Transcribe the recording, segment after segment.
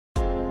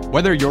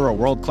Whether you're a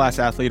world-class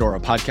athlete or a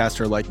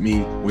podcaster like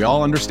me, we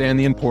all understand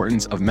the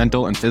importance of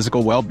mental and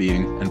physical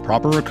well-being and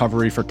proper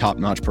recovery for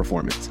top-notch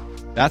performance.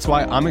 That's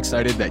why I'm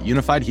excited that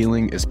Unified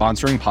Healing is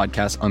sponsoring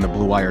podcasts on the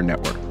Blue Wire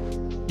Network.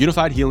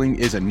 Unified Healing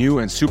is a new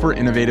and super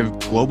innovative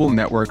global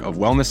network of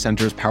wellness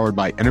centers powered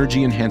by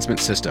Energy Enhancement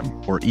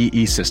System, or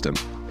EE System.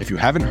 If you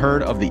haven't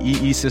heard of the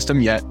EE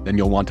System yet, then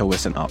you'll want to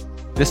listen up.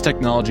 This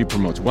technology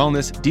promotes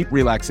wellness, deep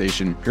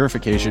relaxation,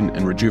 purification,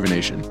 and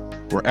rejuvenation.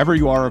 Wherever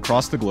you are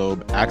across the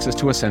globe, access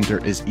to a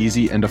center is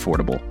easy and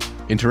affordable.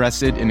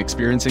 Interested in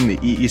experiencing the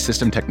EE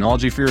System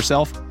technology for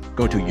yourself?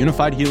 Go to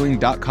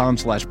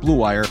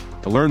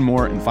unifiedhealing.com/bluewire to learn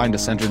more and find a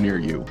center near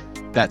you.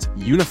 That's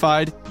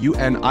unified,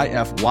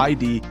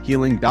 UNIFYD,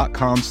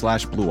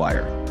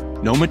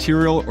 healing.com/bluewire. No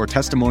material or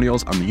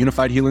testimonials on the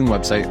Unified Healing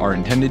website are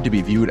intended to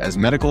be viewed as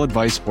medical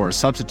advice or a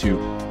substitute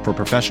for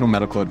professional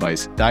medical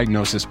advice,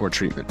 diagnosis, or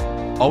treatment.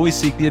 Always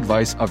seek the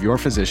advice of your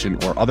physician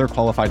or other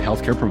qualified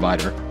healthcare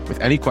provider with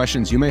any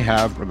questions you may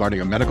have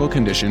regarding a medical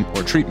condition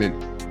or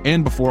treatment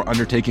and before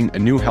undertaking a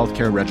new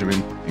healthcare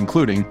regimen,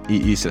 including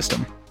EE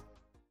System.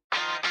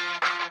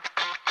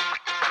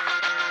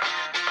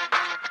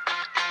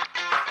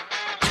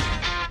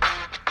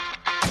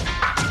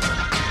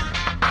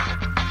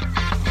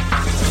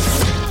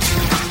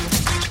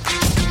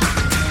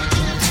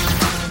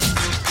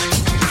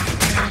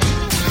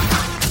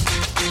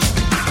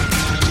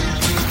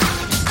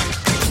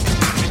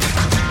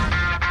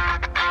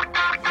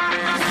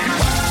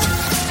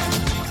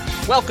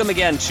 Welcome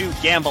again to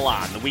Gamble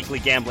On, the weekly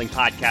gambling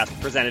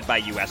podcast presented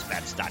by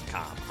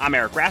USBets.com. I'm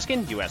Eric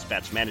Raskin, US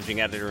Bets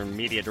Managing Editor and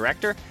Media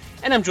Director,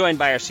 and I'm joined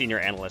by our senior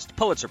analyst,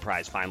 Pulitzer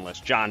Prize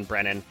finalist, John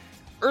Brennan.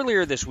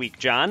 Earlier this week,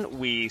 John,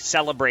 we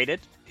celebrated,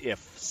 if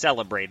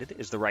celebrated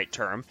is the right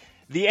term,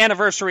 the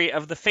anniversary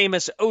of the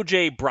famous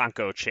O.J.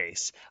 Bronco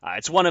chase.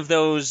 It's one of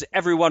those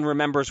everyone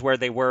remembers where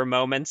they were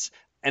moments,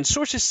 and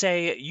sources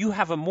say you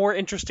have a more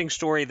interesting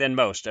story than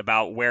most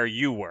about where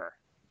you were.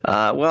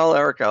 Well,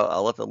 Eric,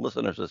 I'll let the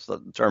listeners just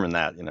determine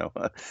that,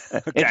 Okay.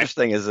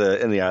 Interesting is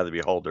in the eye of the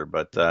beholder.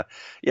 But, I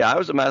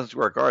was at Madison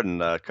Square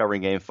Garden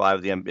covering Game 5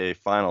 of the NBA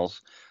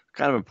Finals.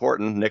 Kind of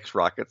important, Knicks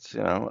Rockets,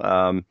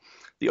 The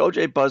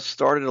O.J. buzz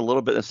started a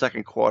little bit in the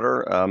second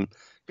quarter.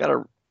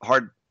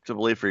 Hard to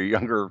believe for your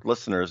younger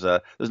listeners.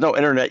 There's no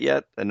internet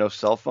yet and no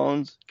cell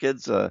phones,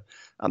 kids.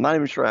 I'm not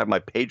even sure I have my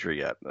pager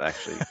yet,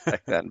 actually,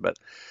 back then. But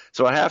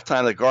so at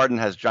halftime, the Garden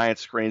has giant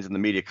screens in the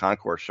media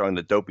concourse showing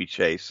the dopey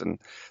chase, and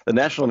the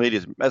national media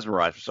is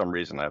mesmerized for some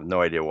reason. I have no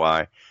idea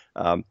why.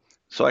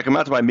 So I come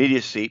out to my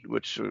media seat,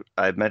 which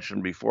I had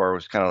mentioned before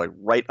was kind of like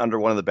right under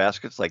one of the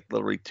baskets, like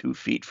literally 2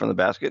 feet from the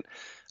basket,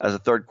 as the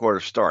third quarter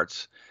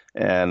starts.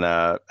 And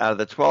out of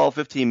the 12,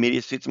 15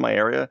 media seats in my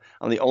area,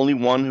 I'm the only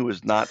one who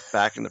is not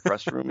back in the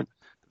press room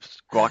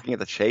squawking at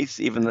the chase.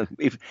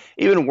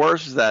 Even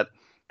worse is that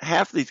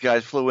half of these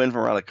guys flew in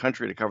from around the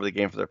country to cover the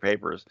game for their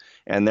papers,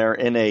 and they're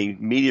in a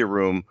media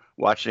room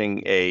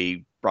watching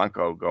a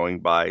Bronco going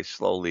by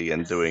slowly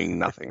and doing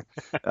nothing.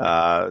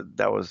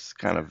 That was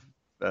kind of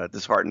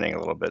disheartening a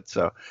little bit.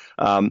 So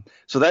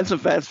then some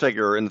fans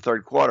figure in the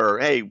third quarter,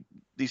 hey,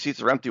 these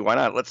seats are empty. Why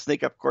not? Let's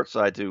sneak up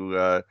courtside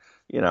to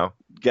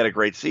get a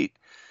great seat.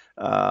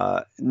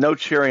 No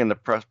cheering in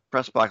the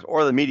press box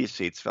or the media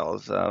seats,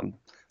 fellas.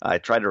 I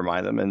tried to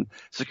remind them, and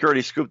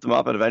security scooped them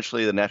up, and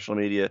eventually the national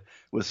media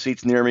with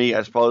seats near me,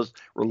 I suppose,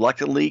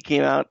 reluctantly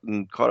came out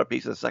and caught a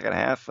piece of the second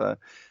half.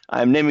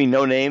 I'm naming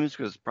no names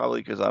because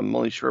I'm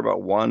only sure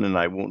about one, and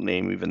I won't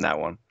name even that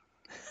one.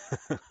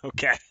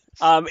 Okay.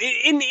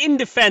 In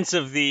defense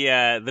of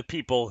the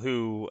people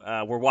who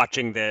were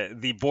watching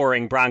the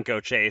boring Bronco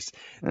chase,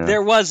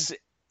 there was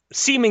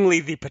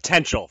seemingly the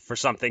potential for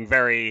something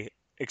very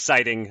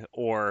exciting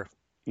or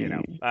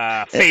fatal.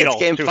 It's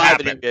Game to 5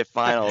 happen. of the NBA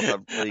Finals.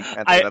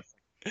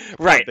 That's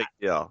right. a big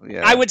deal.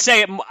 Yeah. I would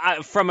say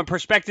from a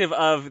perspective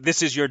of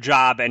this is your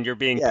job and you're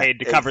being paid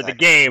to cover the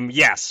game.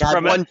 Yes.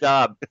 From one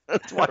job.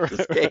 Let's watch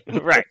this game.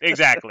 Right.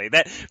 Exactly.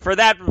 For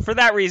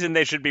that reason,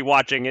 they should be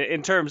watching.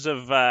 In terms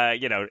of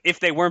if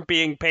they weren't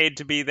being paid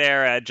to be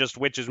there, just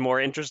which is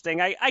more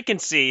interesting. I can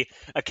see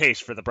a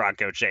case for the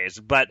Bronco chase,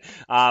 but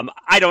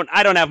I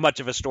don't have much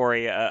of a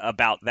story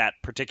about that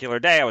particular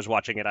day. I was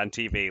watching it on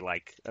TV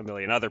like a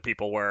million other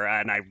people were,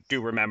 and I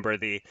do remember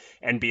the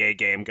NBA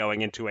game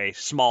going into a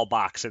small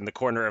box in the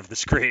corner of the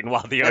screen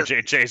while the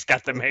OJ chase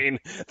got the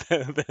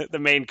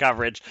main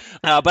coverage.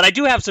 But I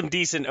do have some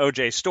decent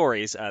OJ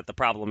stories. The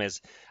problem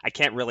is I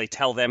can't really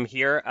tell them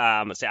here.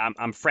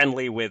 I'm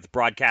friendly with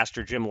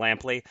broadcaster Jim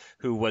Lampley,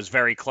 who was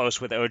very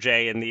close with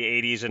OJ in the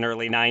 80s and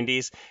early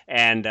 90s.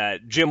 And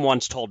Jim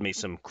once told me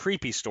some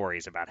creepy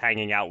stories about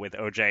hanging out with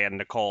OJ and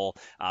Nicole,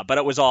 but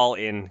it was all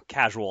in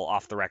casual,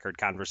 off-the-record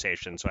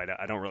conversation, so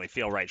I don't really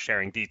feel right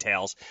sharing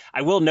details.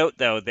 I will note,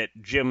 though, that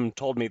Jim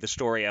told me the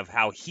story of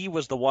how he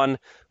was the one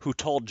who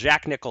told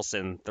Jack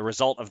Nicholson the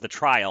result of the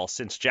trial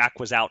since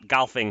Jack was out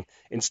golfing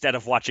instead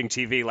of watching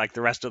TV like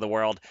the rest of the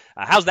world.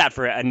 How's that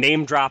for a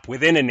name drop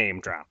within a name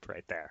drop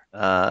right there?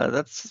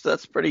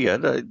 That's pretty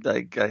good,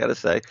 I got to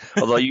say.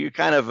 Although you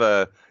kind of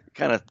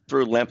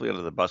threw Lampley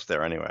under the bus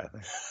there anyway, I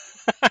think.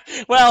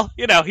 Well,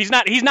 he's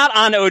not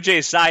on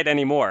OJ's side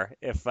anymore.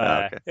 If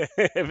Okay.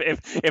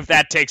 if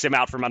that takes him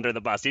out from under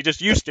the bus, he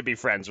just used to be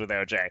friends with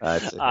OJ. I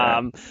see.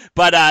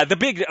 But the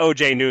big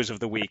OJ news of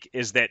the week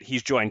is that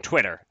he's joined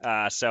Twitter.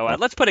 So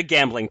let's put a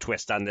gambling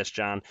twist on this,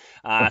 John.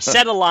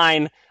 Set a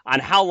line on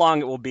how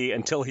long it will be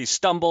until he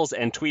stumbles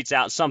and tweets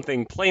out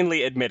something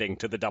plainly admitting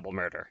to the double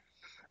murder.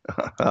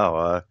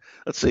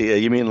 Let's see.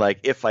 You mean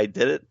like if I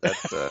did it?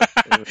 That's,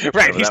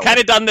 right. He's kind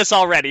of done this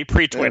already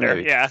pre-Twitter.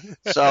 Yeah.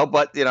 So,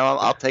 but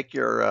I'll take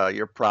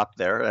your prop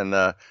there,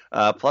 and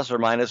plus or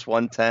minus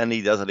 110.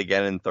 He does it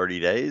again in 30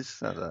 days.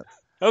 How's that?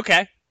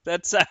 Okay.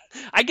 That's.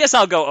 I guess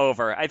I'll go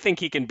over. I think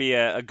he can be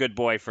a good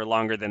boy for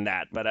longer than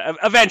that, but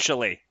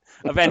eventually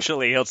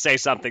he'll say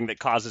something that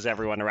causes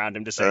everyone around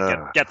him to say,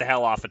 "Get the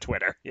hell off of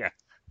Twitter." Yeah.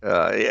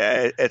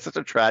 Yeah. It's such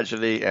a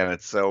tragedy, and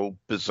it's so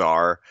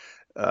bizarre.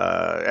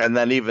 And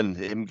then even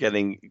him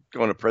going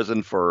to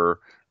prison for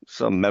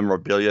some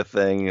memorabilia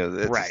thing.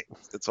 Right.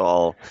 It's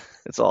all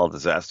a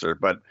disaster.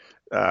 But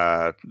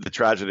the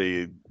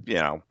tragedy,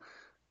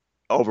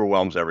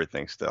 overwhelms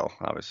everything still,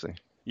 obviously.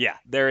 Yeah,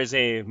 there is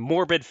a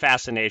morbid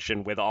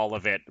fascination with all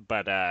of it,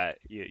 but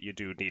you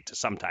do need to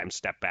sometimes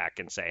step back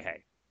and say,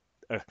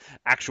 hey,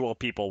 actual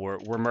people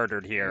were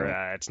murdered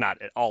here. It's not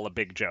all a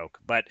big joke.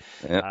 But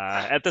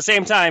at the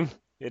same time,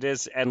 it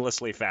is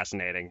endlessly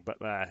fascinating, but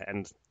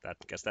and I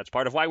guess that's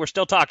part of why we're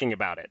still talking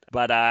about it.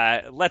 But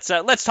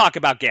let's talk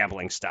about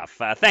gambling stuff.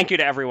 Thank you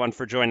to everyone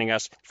for joining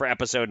us for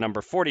episode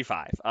number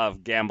 45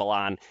 of Gamble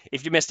On.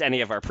 If you missed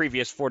any of our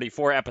previous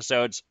 44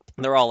 episodes,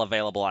 they're all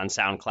available on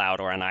SoundCloud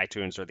or on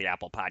iTunes or the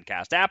Apple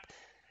Podcast app.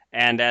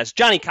 And as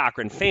Johnny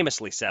Cochran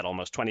famously said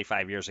almost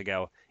 25 years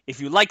ago, if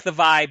you like the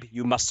vibe,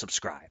 you must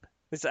subscribe.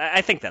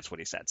 I think that's what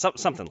he said,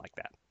 something like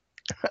that.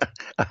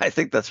 I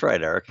think that's right,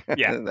 Eric.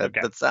 Yeah,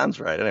 that sounds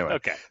right. Anyway,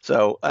 okay.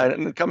 So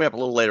coming up a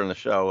little later in the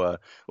show,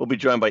 we'll be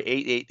joined by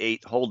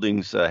 888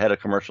 Holdings head of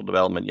commercial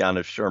development,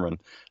 Yaniv Sherman.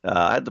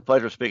 I had the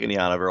pleasure of speaking to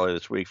Yaniv earlier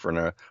this week for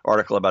an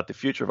article about the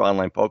future of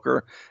online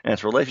poker and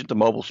its relation to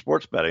mobile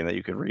sports betting that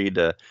you could read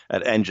at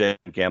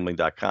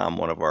njgambling.com,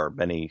 one of our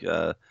many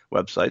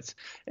websites.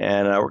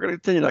 And we're going to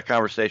continue that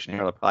conversation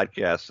here on the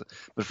podcast.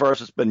 But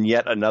first, it's been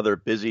yet another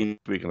busy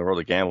week in the world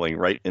of gambling,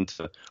 right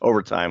into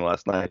overtime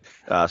last night.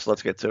 So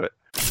let's get to it.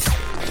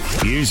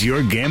 Here's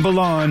your Gamble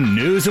On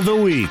News of the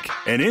Week,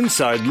 an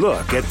inside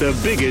look at the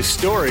biggest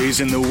stories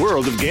in the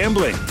world of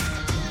gambling.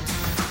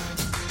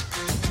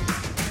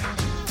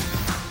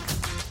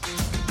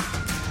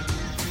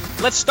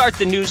 Let's start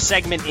the news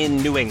segment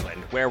in New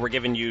England, where we're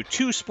giving you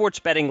two sports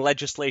betting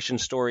legislation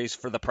stories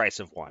for the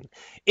price of one.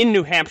 In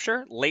New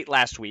Hampshire, late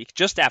last week,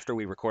 just after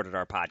we recorded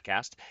our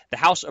podcast, the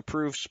House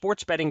approved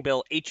sports betting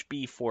bill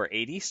HB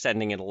 480,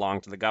 sending it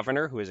along to the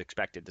governor, who is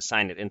expected to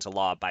sign it into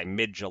law by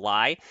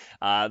mid-July.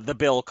 The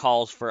bill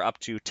calls for up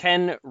to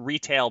 10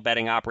 retail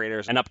betting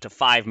operators and up to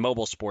 5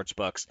 mobile sports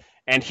books.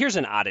 And here's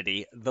an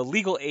oddity. The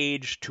legal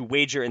age to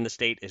wager in the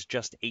state is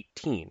just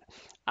 18.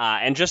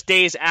 And just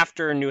days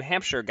after New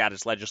Hampshire got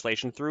its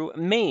legislation through,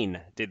 Maine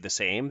did the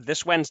same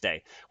this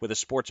Wednesday, with a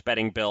sports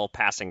betting bill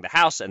passing the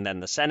House and then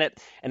the Senate,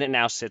 and it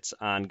now sits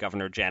on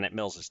Governor Janet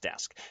Mills's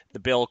desk. The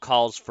bill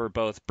calls for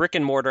both brick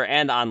and mortar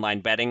and online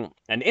betting,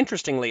 and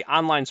interestingly,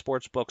 online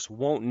sports books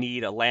won't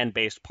need a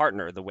land-based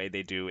partner the way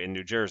they do in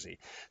New Jersey.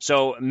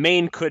 So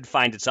Maine could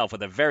find itself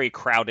with a very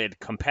crowded,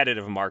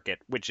 competitive market,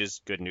 which is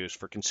good news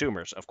for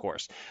consumers, of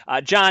course.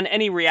 John,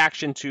 any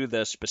reaction to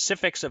the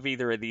specifics of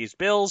either of these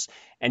bills?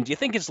 And do you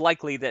think it's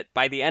likely that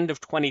by the end of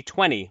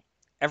 2020,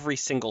 every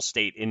single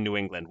state in New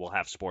England will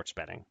have sports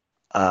betting?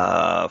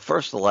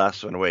 First, the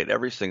last one. Wait,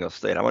 every single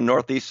state. I'm a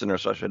Northeasterner,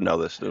 so I should know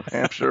this. New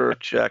Hampshire,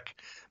 check.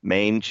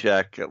 Maine,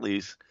 check. At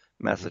least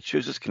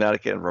Massachusetts,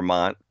 Connecticut, and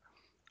Vermont.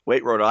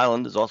 Wait, Rhode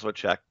Island is also a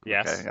check.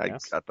 Yes. Okay, I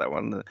got that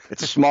one.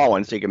 It's a small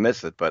one, so you can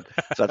miss it. But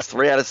so that's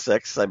 3 out of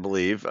 6, I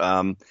believe.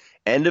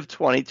 End of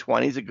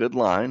 2020 is a good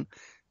line,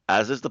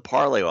 as is the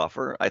parlay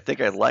offer. I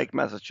think I like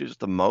Massachusetts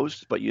the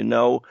most, but you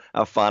know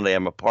how fond I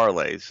am of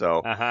parlays.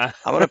 So I'm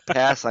going to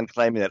pass on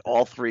claiming that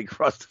all 3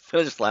 cross the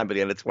finish line by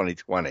the end of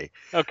 2020.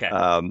 Okay.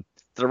 To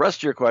the rest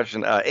of your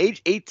question,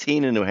 age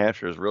 18 in New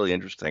Hampshire is really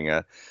interesting.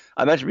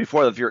 I mentioned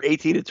before that if you're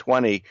 18 to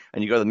 20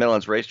 and you go to the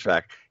Midlands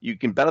racetrack, you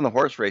can bet on the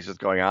horse races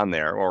going on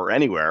there or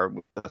anywhere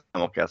with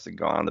simulcasting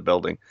going on in the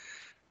building.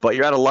 But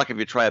you're out of luck if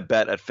you try a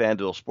bet at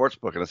FanDuel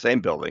Sportsbook in the same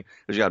building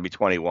because you got to be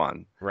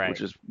 21, right,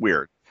 which is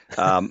weird.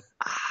 So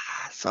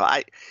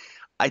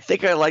I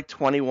think I like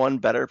 21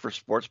 better for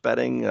sports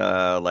betting.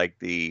 Like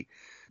the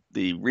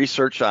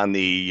research on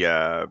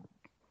the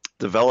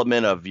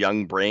development of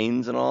young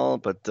brains and all,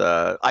 but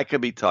I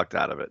could be talked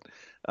out of it.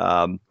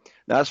 Now,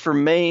 as for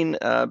Maine,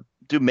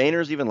 do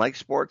Mainers even like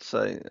sports?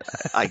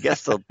 I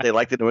guess they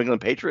like the New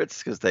England Patriots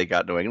because they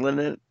got New England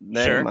in it.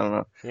 Sure. I don't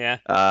know.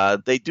 Yeah.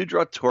 They do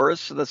draw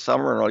tourists in the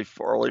summer and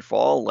early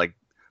fall, like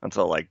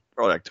until like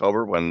early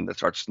October when it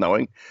starts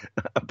snowing.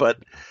 But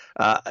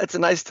it's a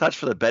nice touch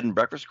for the bed and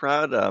breakfast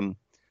crowd.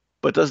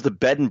 But does the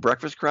bed and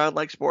breakfast crowd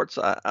like sports?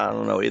 I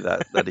don't know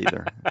that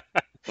either.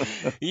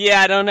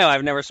 Yeah, I don't know.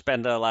 I've never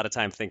spent a lot of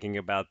time thinking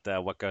about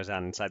what goes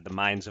on inside the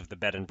minds of the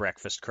bed and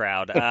breakfast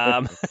crowd.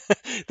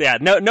 Yeah,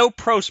 no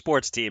pro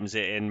sports teams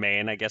in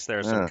Maine. I guess there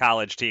are some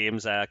college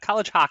teams.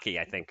 College hockey,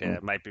 I think,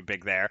 might be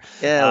big there.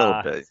 Yeah,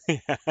 a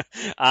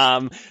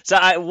little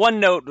bit. One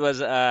note was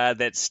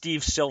that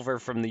Steve Silver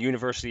from the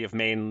University of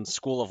Maine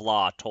School of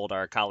Law told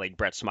our colleague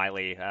Brett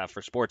Smiley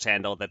for Sports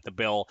Handle that the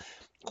bill,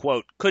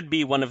 quote, could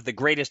be one of the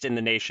greatest in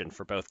the nation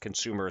for both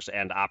consumers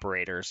and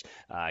operators.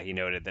 He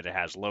noted that it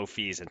has low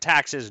fees and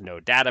taxes, no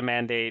data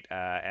mandate,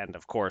 and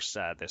of course,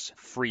 this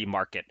free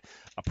market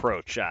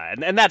approach.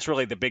 And that's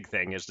really the big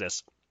thing, is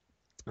this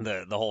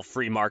the whole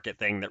free market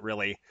thing that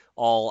really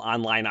all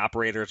online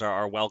operators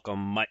are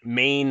welcome.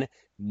 Maine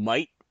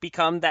might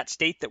become that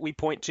state that we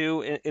point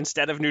to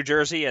instead of New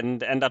Jersey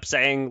and end up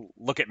saying,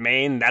 look at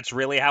Maine, that's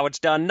really how it's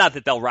done. Not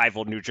that they'll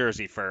rival New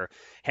Jersey for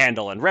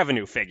handle and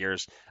revenue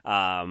figures,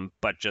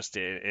 but just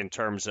in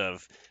terms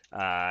of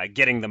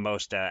getting the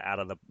most out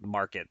of the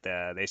market.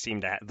 They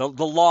seem to have, the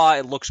law,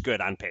 it looks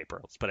good on paper.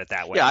 Let's put it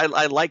that way. Yeah,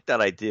 I like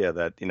that idea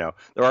that,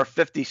 there are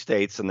 50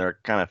 states and there are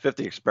kind of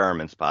 50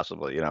 experiments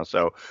possibly,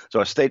 so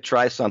a state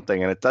tries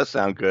something and it does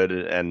sound good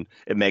and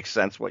it makes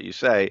sense what you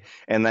say,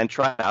 and then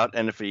try it out.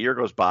 And if a year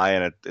goes by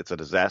and it's a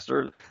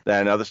disaster,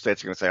 then other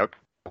states are going to say, okay,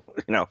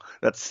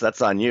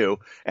 that's on you.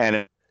 And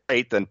if it's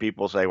great, then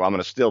people say, well, I'm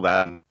going to steal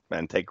that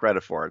and take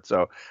credit for it.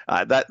 So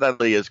that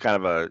really is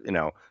kind of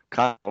a,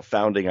 kind of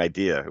founding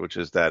idea, which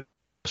is that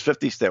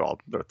 50 states, well,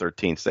 there are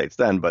 13 states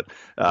then, but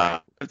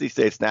 50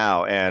 states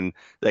now, and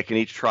they can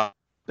each try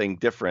something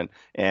different,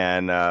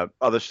 and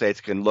other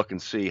states can look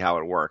and see how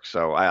it works.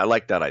 So I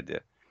like that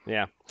idea.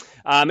 Yeah.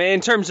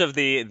 In terms of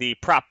the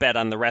prop bet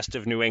on the rest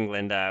of New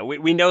England,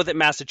 we know that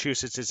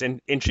Massachusetts is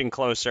inching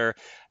closer,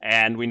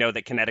 and we know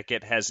that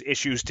Connecticut has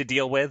issues to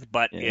deal with,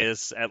 but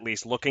is at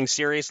least looking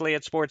seriously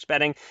at sports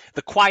betting.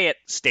 The quiet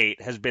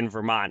state has been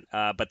Vermont,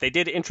 but they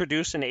did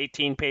introduce an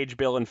 18-page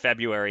bill in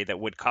February that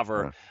would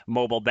cover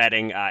mobile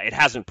betting. It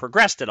hasn't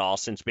progressed at all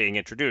since being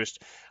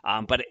introduced,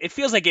 but it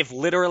feels like if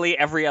literally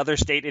every other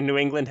state in New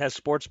England has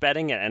sports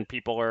betting and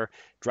people are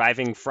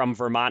driving from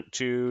Vermont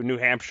to New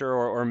Hampshire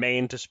or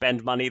Maine to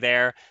spend money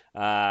there,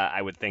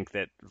 I would think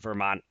that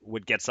Vermont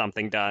would get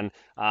something done.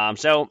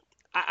 So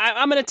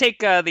I'm going to take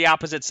the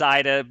opposite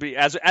side.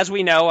 As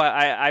we know,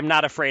 I'm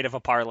not afraid of a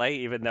parlay,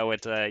 even though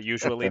it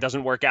usually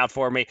doesn't work out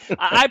for me.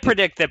 I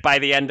predict that by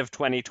the end of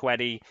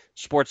 2020,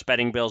 sports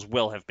betting bills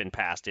will have been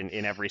passed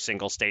in every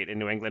single state in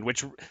New England,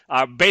 which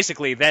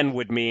basically then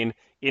would mean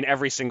in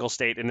every single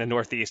state in the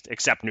Northeast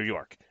except New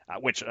York,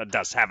 which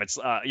does have its,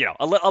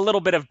 a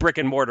little bit of brick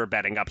and mortar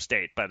betting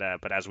upstate.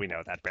 But as we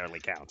know, that barely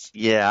counts.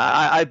 Yeah,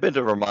 I've been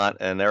to Vermont,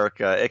 and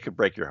Erica, it could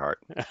break your heart.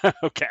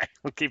 Okay,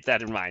 I'll keep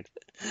that in mind.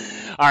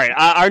 All right,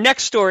 our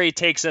next story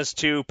takes us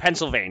to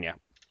Pennsylvania,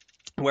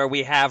 where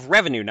we have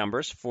revenue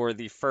numbers for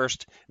the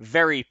first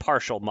very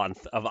partial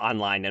month of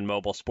online and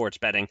mobile sports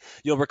betting.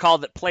 You'll recall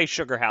that Play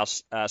Sugar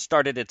House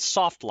started its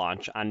soft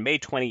launch on May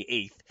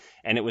 28th,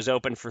 and it was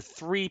open for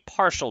 3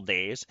 partial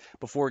days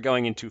before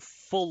going into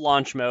full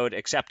launch mode,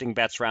 accepting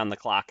bets round the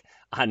clock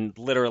on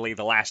literally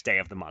the last day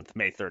of the month,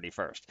 May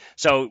 31st.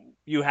 So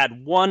you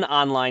had one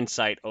online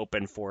site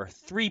open for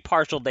 3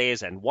 partial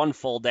days and 1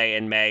 full day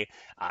in May.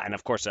 And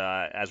of course,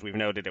 as we've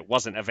noted, it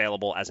wasn't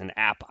available as an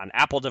app on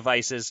Apple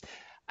devices.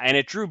 And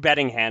it drew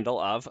betting handle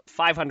of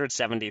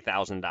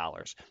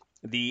 $570,000.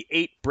 The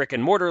 8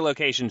 brick-and-mortar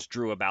locations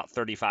drew about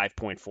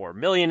 $35.4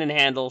 million in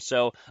handle,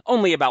 so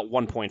only about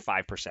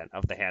 1.5%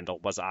 of the handle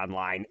was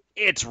online.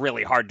 It's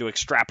really hard to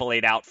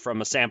extrapolate out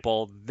from a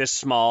sample this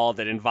small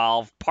that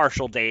involved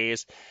partial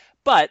days,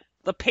 but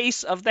the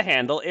pace of the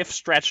handle, if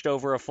stretched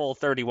over a full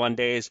 31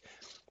 days,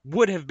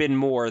 would have been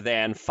more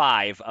than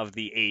 5 of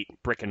the 8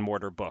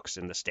 brick-and-mortar books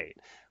in the state.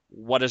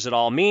 What does it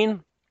all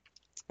mean?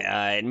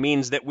 It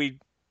means that we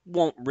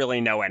won't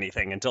really know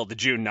anything until the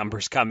June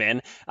numbers come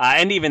in.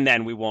 And even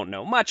then, we won't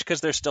know much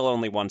because there's still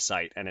only one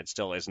site and it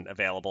still isn't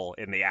available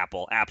in the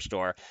Apple App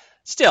Store.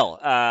 Still,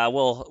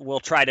 we'll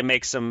try to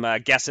make some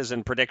guesses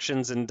and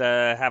predictions and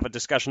have a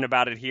discussion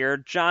about it here.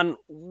 John,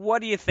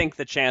 what do you think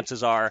the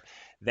chances are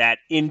that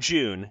in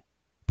June,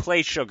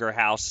 Play Sugar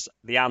House,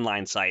 the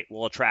online site,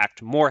 will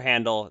attract more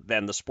handle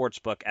than the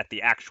sportsbook at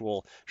the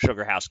actual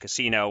Sugar House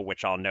Casino,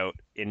 which I'll note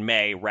in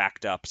May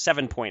racked up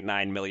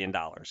 $7.9 million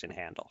in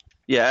handle?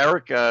 Yeah,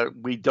 Eric,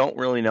 we don't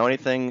really know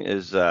anything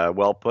is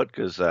well put,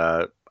 because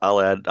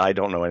I'll add I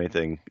don't know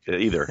anything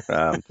either.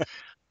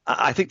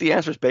 I think the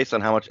answer is based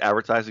on how much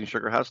advertising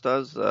Sugar House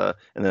does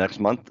in the next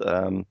month.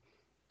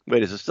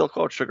 Wait, is it still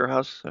called Sugar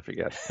House? I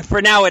forget.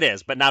 For now it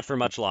is, but not for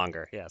much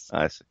longer, yes.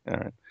 I see. All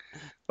right.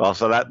 Well,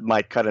 so that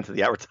might cut into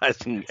the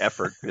advertising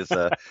effort, is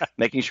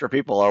making sure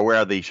people are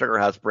aware of the Sugar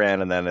House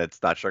brand, and then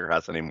it's not Sugar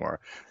House anymore.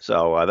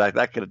 So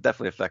that could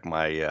definitely affect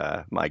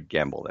my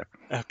gamble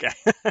there. Okay.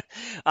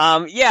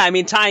 Yeah, I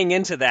mean, tying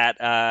into that,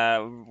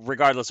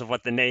 regardless of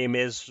what the name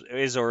is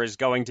or is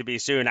going to be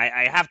soon,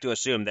 I have to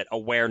assume that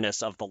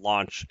awareness of the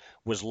launch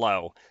was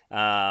low.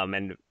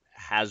 And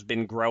has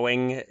been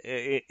growing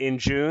in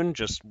June,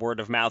 just word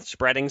of mouth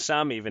spreading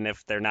some, even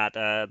if they're not.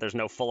 There's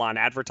no full-on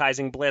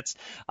advertising blitz.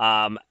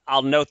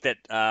 I'll note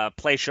that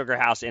Play Sugar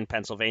House in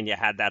Pennsylvania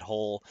had that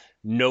whole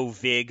no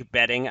vig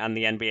betting on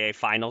the NBA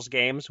Finals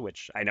games,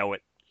 which I know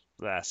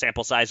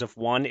sample size of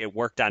 1, it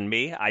worked on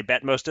me. I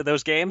bet most of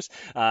those games.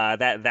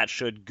 That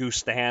should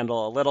goose the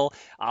handle a little.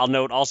 I'll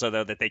note also,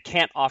 though, that they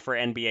can't offer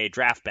NBA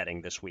draft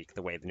betting this week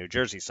the way the New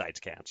Jersey sites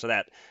can. So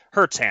that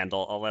hurts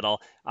handle a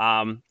little.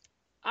 I'm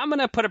going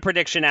to put a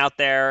prediction out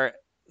there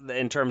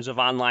in terms of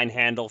online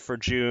handle for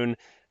June.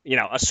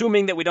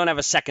 Assuming that we don't have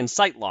a second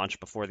site launch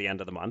before the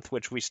end of the month,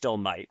 which we still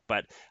might.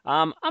 But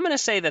I'm going to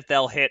say that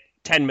they'll hit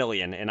 10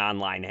 million in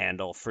online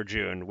handle for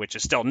June, which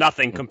is still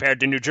nothing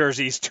compared to New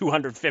Jersey's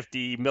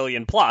 250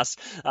 million plus.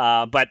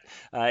 But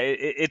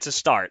it's a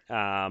start.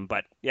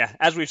 But yeah,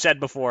 as we've said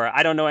before,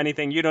 I don't know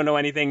anything. You don't know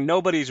anything.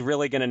 Nobody's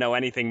really going to know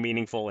anything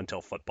meaningful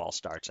until football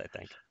starts, I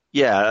think.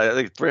 Yeah, I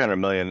think 300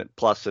 million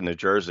plus in New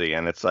Jersey.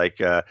 And it's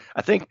like, I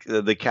think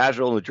the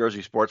casual New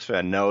Jersey sports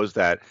fan knows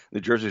that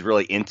New Jersey's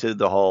really into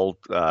the whole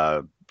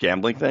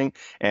gambling thing.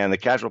 And the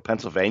casual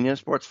Pennsylvania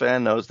sports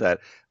fan knows that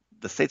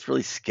the state's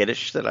really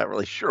skittish. They're not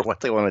really sure what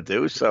they want to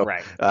do. So,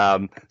 right.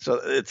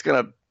 So it's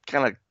going to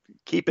kind of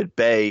keep at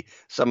bay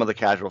some of the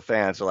casual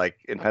fans, like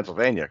in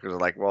Pennsylvania, because they're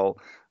like, well,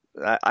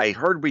 I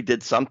heard we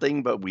did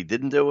something, but we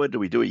didn't do it. Do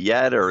we do it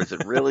yet, or is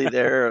it really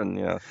there? And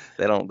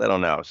they don't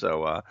know.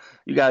 So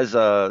you guys,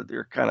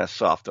 you're kind of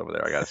soft over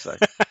there, I gotta say.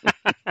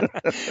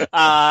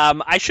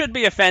 I should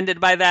be offended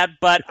by that,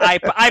 but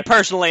I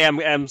personally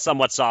am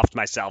somewhat soft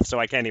myself, so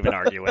I can't even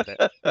argue with it.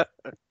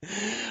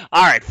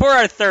 All right, for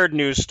our third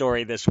news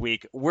story this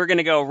week, we're going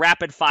to go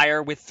rapid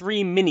fire with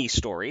 3 mini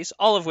stories,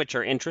 all of which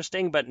are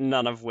interesting, but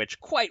none of which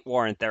quite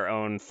warrant their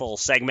own full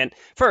segment.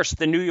 First,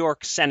 the New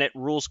York Senate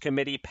Rules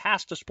Committee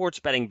passed a sports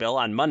betting bill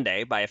on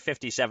Monday by a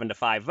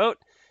 57-5 vote,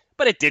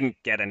 but it didn't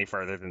get any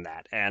further than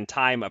that, and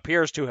time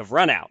appears to have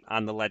run out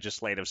on the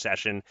legislative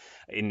session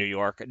in New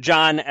York.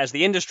 John, as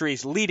the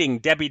industry's leading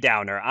Debbie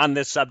Downer on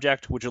this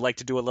subject, would you like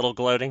to do a little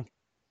gloating?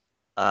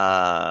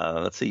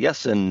 Let's see.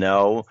 Yes and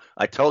no.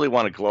 I totally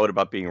want to gloat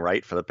about being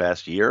right for the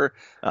past year.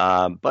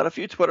 But a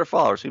few Twitter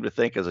followers seem to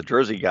think, as a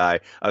Jersey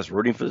guy, I was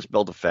rooting for this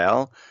bill to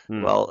fail.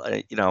 Well,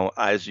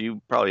 as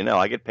you probably know,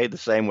 I get paid the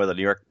same whether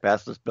New York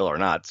passed this bill or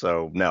not.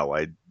 So no,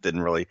 I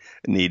didn't really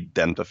need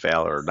them to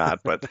fail or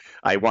not. But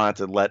I wanted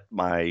to let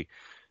my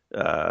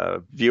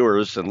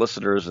viewers and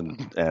listeners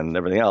and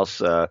everything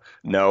else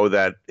know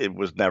that it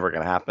was never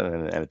going to happen,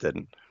 and it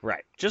didn't.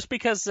 Right. Just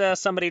because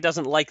somebody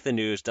doesn't like the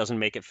news doesn't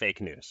make it fake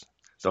news.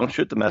 Don't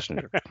shoot the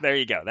messenger. There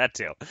you go. That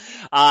too.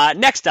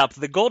 Next up,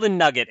 the Golden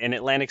Nugget in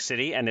Atlantic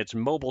City and its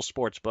mobile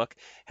sportsbook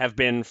have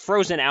been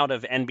frozen out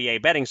of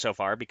NBA betting so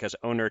far because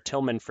owner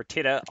Tillman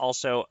Fertitta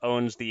also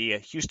owns the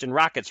Houston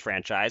Rockets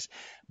franchise.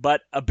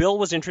 But a bill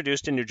was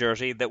introduced in New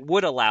Jersey that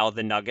would allow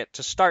the Nugget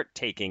to start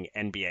taking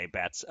NBA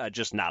bets,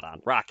 just not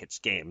on Rockets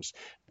games.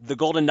 The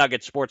Golden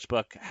Nugget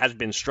sportsbook has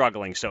been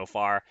struggling so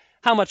far.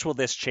 How much will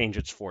this change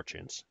its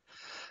fortunes?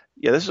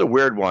 Yeah, this is a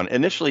weird one.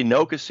 Initially,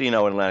 no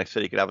casino in Atlantic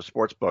City could have a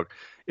sports book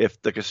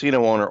if the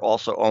casino owner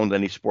also owned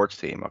any sports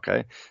team,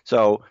 okay?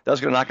 So that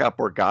was going to knock out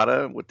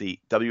Borgata with the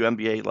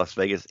WNBA Las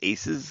Vegas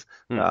Aces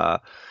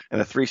and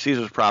the 3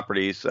 Caesars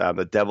properties.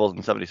 The Devils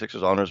and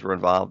 76ers owners were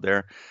involved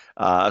there,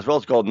 as well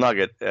as Gold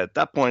Nugget at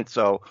that point.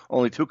 So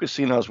only 2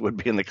 casinos would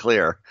be in the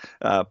clear,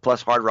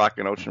 plus Hard Rock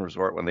and Ocean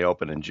Resort when they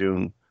opened in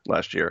June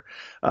last year.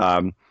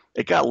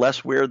 It got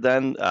less weird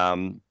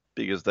then.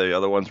 Because the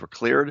other ones were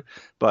cleared.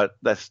 But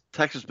that's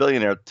Texas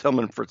billionaire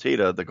Tillman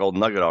Fertitta, the Golden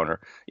Nugget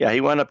owner. Yeah,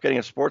 he wound up getting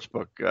a sports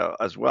book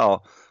as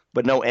well,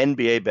 but no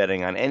NBA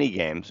betting on any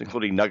games,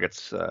 including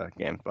Nuggets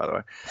games, by the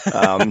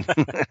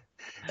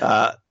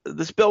way.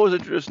 This bill was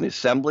introduced in the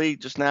Assembly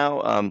just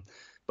now,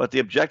 but the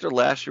objector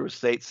last year was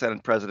State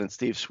Senate President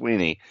Steve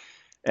Sweeney.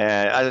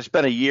 And I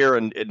spent a year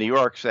in New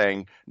York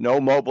saying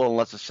no mobile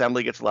unless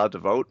Assembly gets allowed to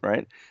vote,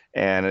 right?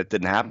 And it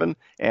didn't happen.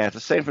 And it's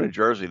the same for New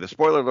Jersey. The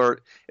spoiler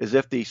alert is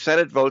if the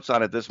Senate votes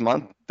on it this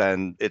month,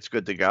 then it's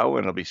good to go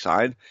and it'll be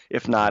signed.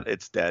 If not,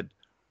 it's dead.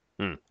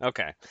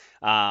 Okay.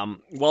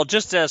 Well,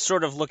 just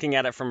sort of looking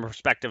at it from a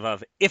perspective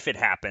of if it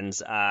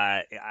happens,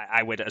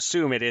 I would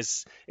assume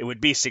it would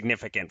be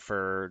significant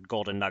for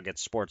Golden Nugget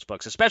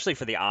sportsbooks, especially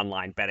for the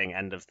online betting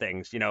end of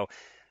things.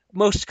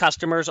 Most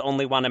customers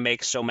only want to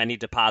make so many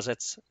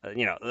deposits.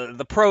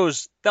 The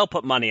pros, they'll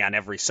put money on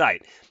every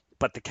site,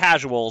 but the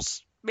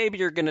casuals, maybe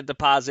you're going to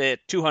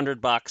deposit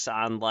 $200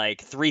 on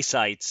like 3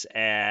 sites,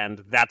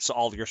 and that's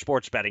all your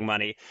sports betting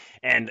money.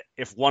 And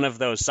if one of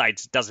those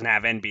sites doesn't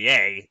have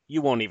NBA,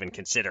 you won't even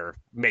consider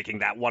making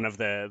that one of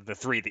the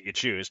 3 that you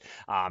choose.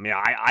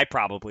 I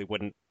probably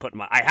wouldn't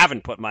I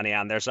haven't put money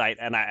on their site,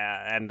 and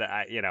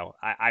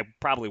I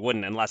probably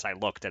wouldn't unless I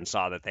looked and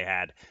saw that they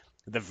had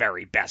the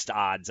very best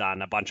odds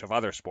on a bunch of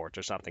other sports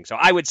or something. So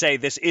I would say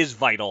this is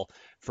vital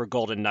for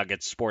Golden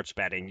Nuggets sports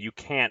betting. You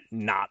can't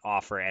not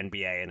offer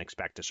NBA and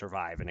expect to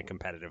survive in a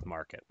competitive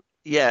market.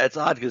 Yeah, it's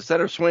odd because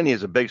Senator Sweeney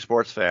is a big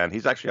sports fan.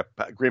 He's actually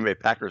a Green Bay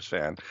Packers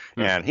fan,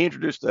 and he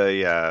introduced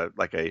an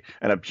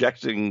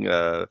objecting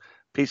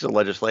piece of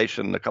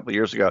legislation a couple of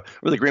years ago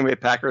where the Green Bay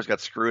Packers got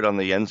screwed on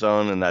the end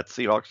zone in that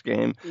Seahawks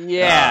game.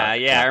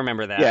 Yeah, I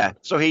remember that. Yeah,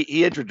 so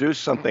he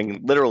introduced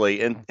something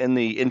literally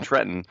in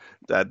Trenton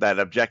that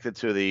objected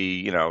to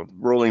the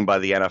ruling by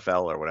the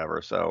NFL or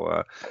whatever.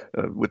 So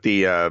with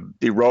the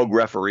rogue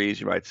referees,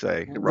 you might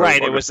say,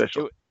 right?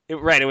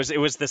 It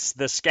was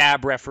the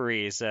scab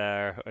referees.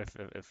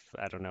 If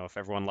I don't know if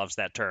everyone loves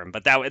that term,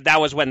 but that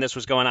was when this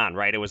was going on,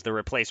 right? It was the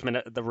replacement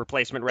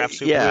refs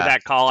who blew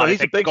that call. So on,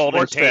 he's I a big Golden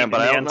sports Tate fan,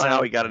 but I don't know zone.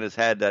 how he got in his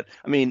head that.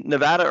 I mean,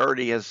 Nevada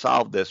already has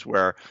solved this,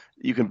 where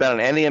you can bet on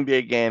any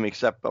NBA game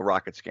except a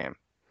Rockets game.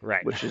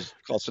 Right. Which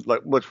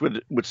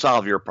would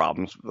solve your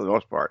problems for the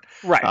most part.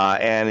 Right.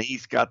 And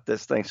he's got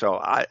this thing, so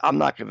I'm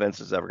not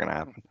convinced it's ever going to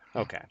happen.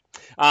 Okay.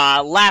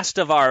 Last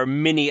of our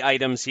mini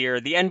items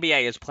here. The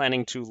NBA is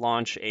planning to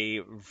launch a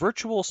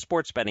virtual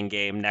sports betting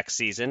game next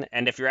season.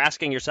 And if you're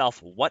asking yourself,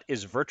 what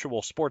is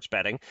virtual sports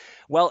betting?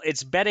 Well,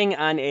 it's betting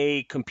on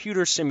a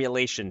computer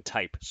simulation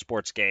type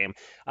sports game.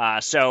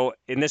 So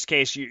in this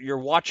case, you're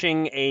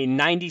watching a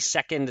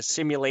 90-second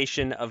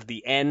simulation of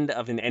the end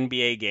of an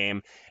NBA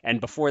game.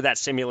 And before that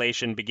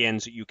simulation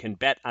begins, you can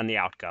bet on the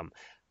outcome.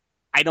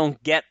 I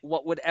don't get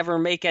what would ever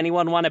make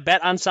anyone want to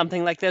bet on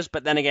something like this,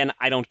 but then again,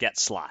 I don't get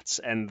slots,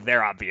 and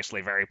they're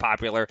obviously very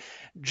popular.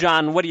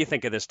 John, what do you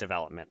think of this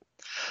development?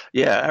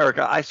 Yeah, Eric,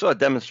 I saw a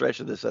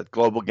demonstration of this at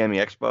Global Gaming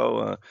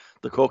Expo.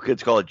 The cool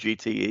kids call it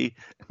GTE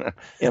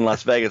in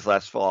Las Vegas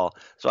last fall.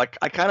 So I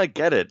kind of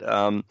get it.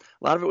 A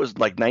lot of it was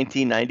like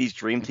 1990s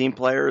Dream Team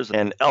players,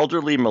 and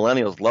elderly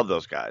millennials love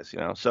those guys.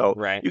 So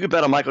right. You could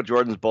bet on Michael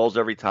Jordan's Bulls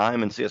every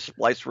time and see a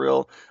splice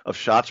reel of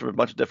shots from a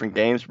bunch of different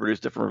games, produce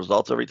different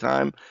results every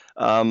time.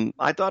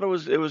 I thought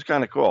it was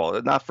kind of cool.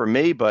 Not for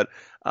me, but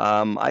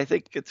I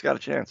think it's got a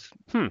chance.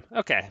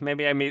 Okay.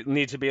 Maybe I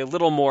need to be a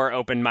little more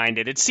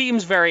open-minded. It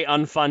seems very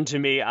unfun to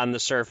me on the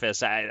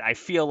surface. I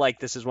feel like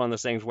this is one of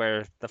those things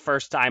where the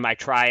first time I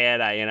try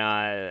it,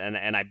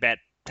 I bet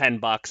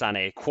 $10 on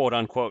a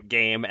quote-unquote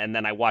game, and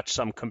then I watch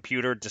some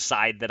computer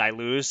decide that I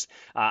lose.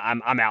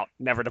 I'm out,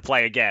 never to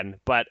play again.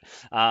 But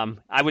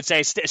I would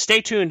say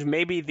stay tuned.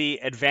 Maybe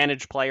the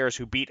advantage players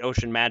who beat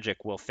Ocean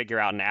Magic will figure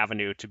out an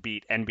avenue to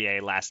beat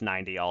NBA Last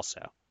 90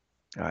 also.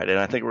 All right, and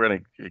I think we're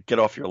going to get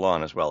off your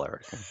lawn as well,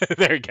 Eric.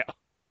 There you go.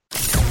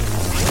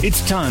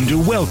 It's time to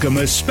welcome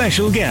a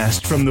special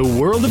guest from the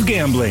world of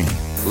gambling.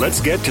 Let's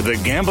get to the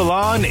Gamble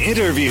On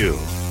interview.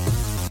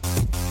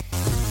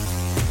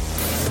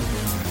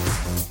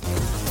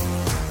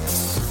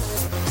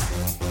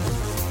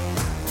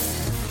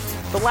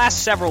 The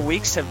last several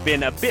weeks have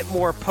been a bit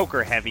more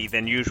poker heavy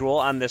than usual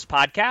on this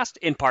podcast,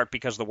 in part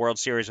because the World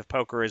Series of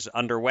Poker is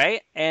underway,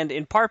 and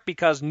in part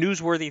because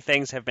newsworthy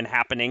things have been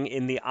happening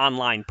in the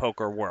online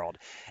poker world.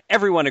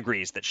 Everyone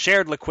agrees that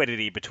shared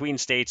liquidity between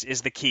states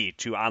is the key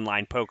to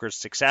online poker's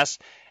success,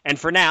 and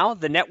for now,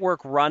 the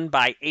network run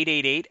by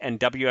 888 and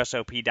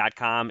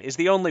WSOP.com is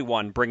the only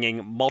one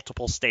bringing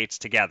multiple states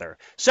together.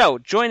 So,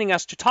 joining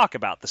us to talk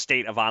about the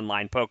state of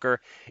online poker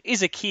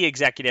is a key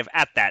executive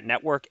at that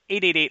network,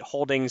 888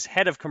 Holdings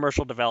Head of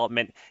Commercial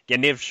Development,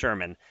 Yaniv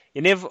Sherman.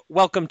 Yaniv,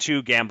 welcome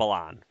to Gamble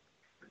On.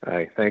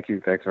 Hi, thank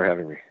you. Thanks for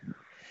having me.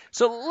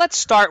 So let's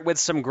start with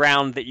some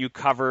ground that you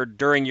covered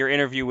during your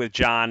interview with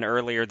John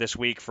earlier this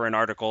week for an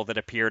article that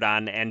appeared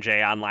on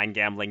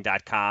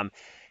NJOnlineGambling.com.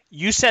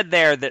 You said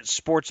there that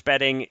sports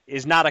betting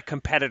is not a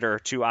competitor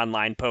to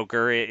online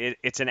poker,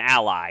 it's an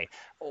ally.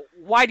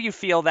 Why do you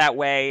feel that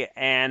way,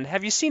 and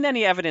have you seen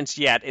any evidence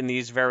yet in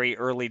these very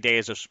early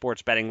days of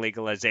sports betting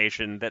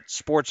legalization that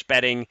sports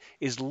betting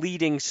is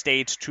leading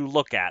states to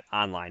look at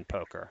online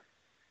poker?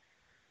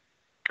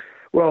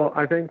 Well,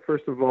 I think,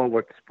 first of all,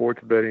 what sports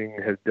betting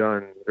has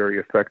done very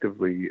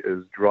effectively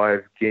is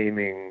drive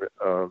gaming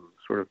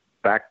sort of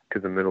back to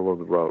the middle of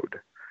the road.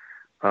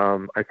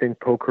 I think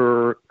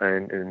poker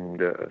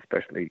and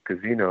especially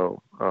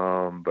casino,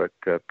 but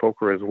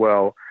poker as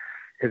well,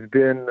 has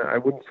been, I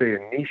wouldn't say a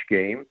niche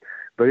game,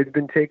 but it's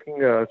been taking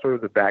sort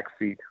of the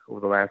backseat over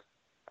the last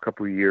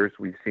couple of years.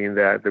 We've seen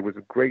that there was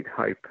a great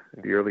hype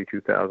in the early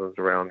 2000s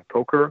around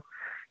poker,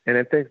 and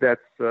I think that's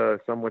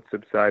somewhat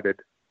subsided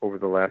over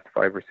the last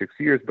 5 or 6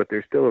 years, but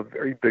there's still a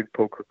very big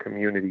poker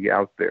community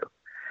out there.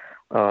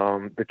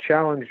 The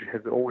challenge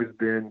has always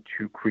been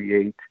to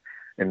create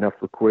enough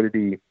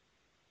liquidity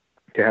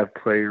to have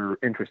player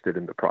interested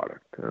in the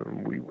product.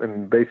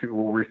 And basically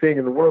what we're seeing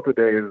in the world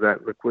today is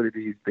that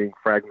liquidity is being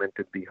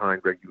fragmented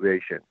behind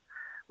regulation.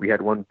 We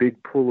had one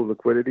big pool of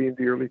liquidity in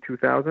the early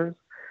 2000s,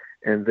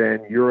 and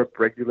then Europe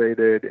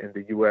regulated and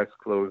the U.S.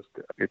 closed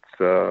its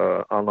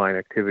online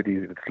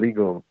activities, its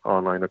legal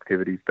online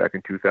activities back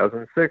in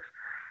 2006.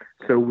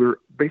 So we're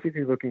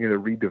basically looking at a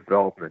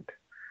redevelopment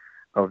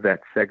of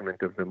that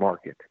segment of the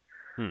market.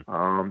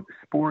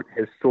 Sport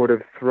has sort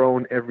of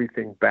thrown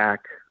everything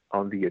back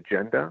on the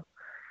agenda.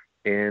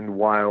 And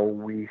while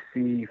we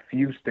see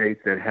few states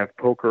that have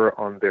poker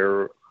on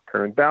their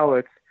current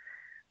ballots,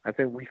 I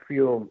think we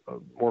feel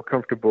more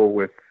comfortable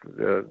with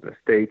the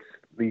states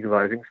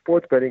legalizing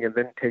sports betting and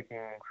then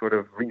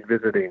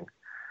revisiting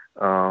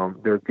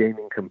their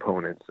gaming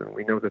components. And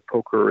we know that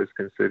poker is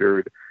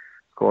considered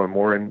call it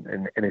more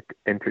an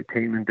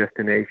entertainment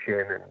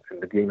destination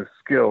and the game of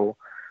skill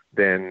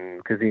than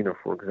casino,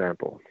 for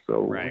example.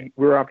 So right.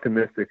 we're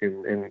optimistic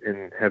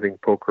in having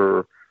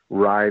poker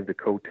ride the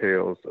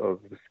coattails of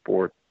the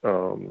sport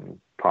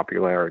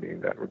popularity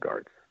in that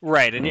regard.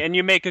 Right, and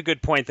you make a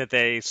good point that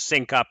they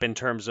sync up in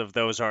terms of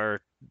they're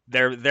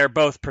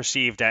both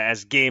perceived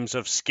as games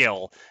of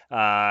skill.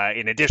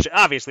 In addition,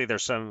 obviously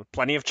there's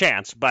plenty of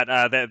chance, but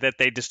that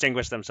they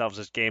distinguish themselves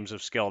as games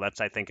of skill.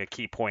 That's, I think, a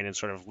key point in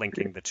sort of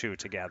linking the two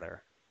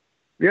together.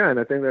 Yeah, and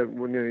I think that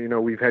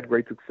when we've had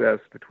great success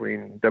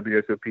between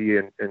WSOP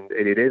and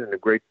 888, and a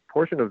great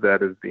portion of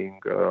that is being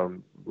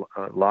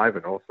live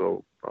and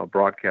also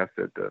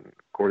broadcasted and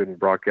recorded and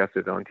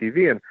broadcasted on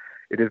TV, and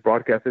it is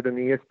broadcasted on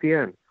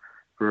ESPN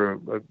for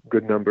a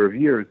good number of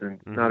years, and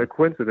not a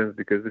coincidence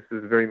because this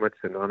is very much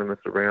synonymous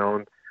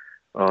around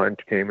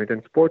entertainment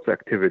and sports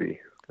activity.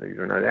 These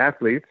are not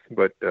athletes,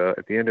 but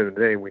at the end of the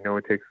day, we know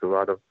it takes a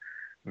lot of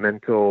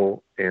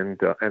mental and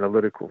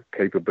analytical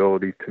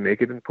capabilities to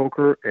make it in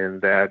poker,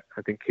 and that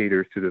I think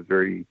caters to the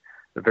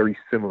very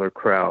similar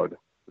crowd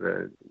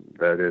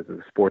that is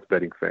the sports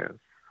betting fans.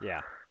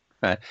 Yeah.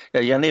 Yeah,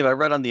 Yaniv, I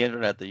read on the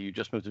internet that you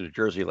just moved to New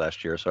Jersey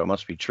last year, so it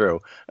must be true.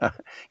 Can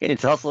you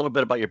tell us a little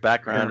bit about your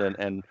background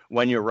and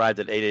when you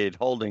arrived at 888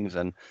 Holdings?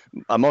 And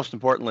most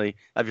importantly,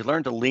 have you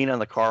learned to lean on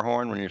the car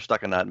horn when you're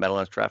stuck in that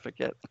Meadowlands traffic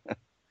yet?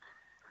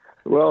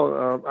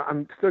 Well,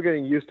 I'm still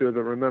getting used to it. I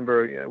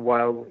remember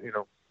while,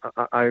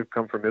 I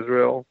come from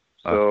Israel,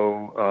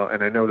 so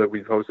and I know that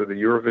we've hosted the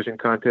Eurovision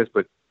contest,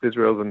 but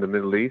Israel's in the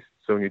Middle East,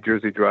 so New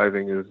Jersey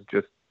driving is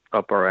just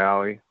up our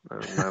alley.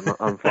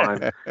 I'm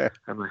fine.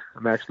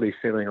 I'm actually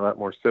feeling a lot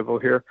more civil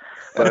here,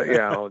 but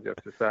yeah, all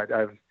jokes aside,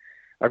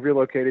 I've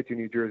relocated to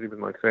New Jersey with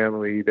my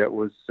family. That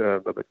was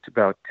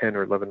about 10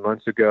 or 11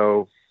 months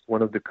ago.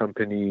 One of the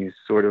company's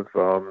sort of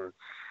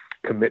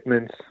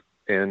commitments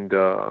and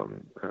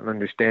an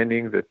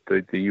understanding that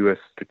the U.S.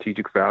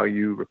 strategic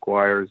value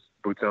requires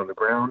boots on the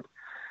ground,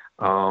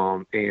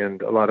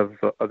 and a lot of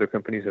other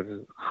companies have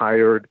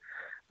hired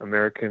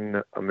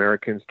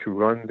Americans to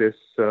run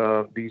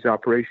these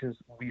operations.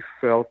 We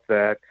felt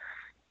that,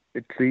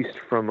 at least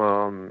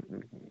from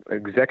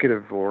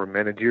executive or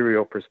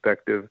managerial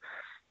perspective,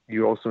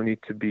 you also need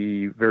to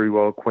be very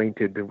well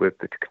acquainted with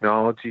the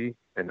technology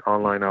and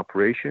online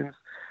operations,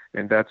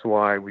 and that's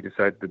why we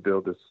decided to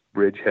build this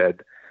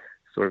bridgehead,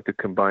 sort of to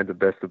combine the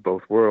best of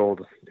both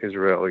worlds,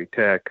 Israeli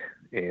tech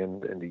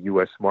and the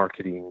U.S.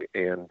 marketing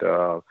and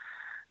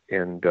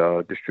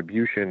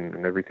distribution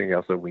and everything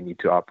else that we need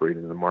to operate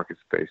in the market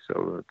space.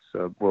 So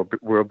it's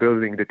we're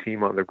building the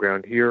team on the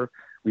ground here.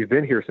 We've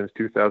been here since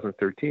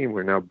 2013.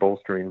 We're now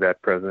bolstering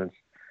that presence,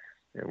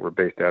 and we're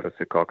based out of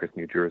Secaucus,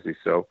 New Jersey.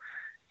 So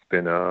it's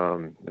been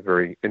a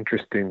very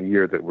interesting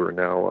year that we're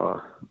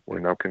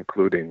now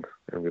concluding,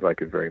 and we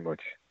like it very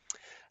much.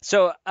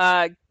 So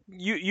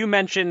you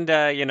mentioned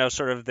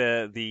sort of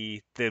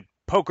the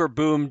poker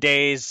boom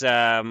days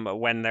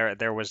when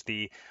there was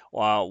the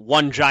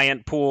one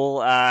giant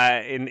pool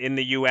in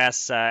the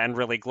U.S. And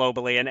really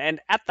globally, and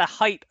at the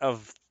height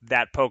of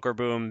that poker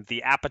boom,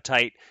 the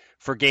appetite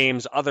for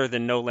games other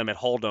than No Limit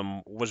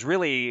Hold'em was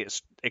really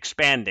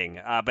expanding.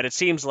 But it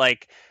seems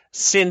like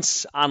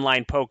since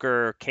online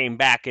poker came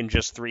back in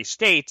just 3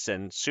 states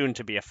and soon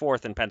to be a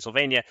 4th in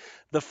Pennsylvania,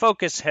 the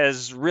focus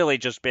has really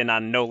just been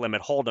on No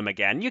Limit Hold'em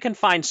again. You can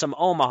find some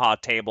Omaha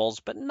tables,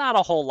 but not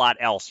a whole lot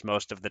else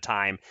most of the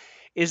time.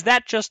 Is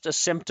that just a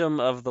symptom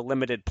of the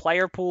limited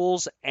player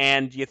pools?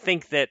 And you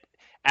think that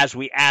as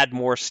we add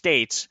more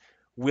states,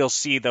 we'll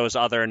see those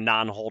other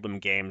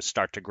non-Hold'em games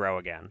start to grow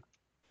again?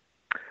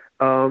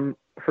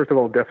 First of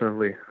all,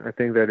 definitely. I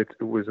think that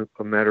it was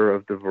a matter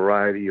of the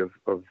variety of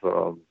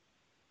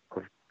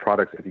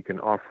products that you can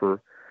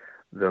offer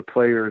the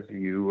players.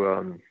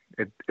 You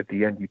at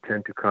the end, you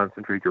tend to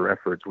concentrate your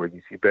efforts where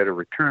you see better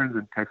returns,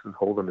 and Texas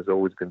Hold'em has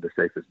always been the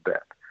safest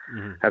bet.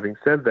 Mm-hmm. Having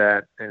said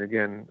that, and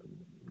again,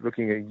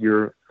 looking a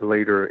year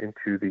later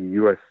into the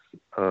U.S.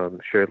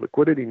 shared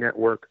liquidity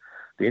network,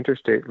 the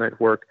interstate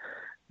network,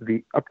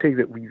 the uptake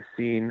that we've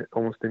seen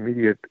almost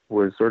immediate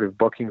was sort of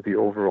bucking the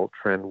overall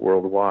trend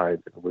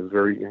worldwide. It was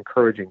very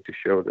encouraging to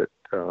show that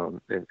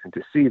and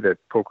to see that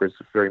poker is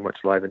very much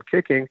live and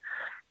kicking.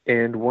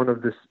 And one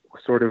of the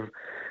sort of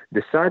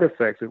the side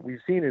effects that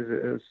we've seen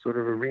is sort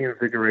of a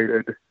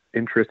reinvigorated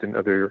interest in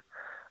other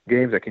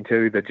games. I can tell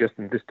you that just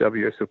in this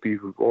WSOP,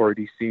 we've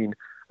already seen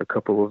a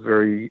couple of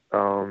very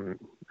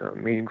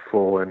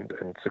meaningful and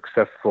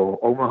successful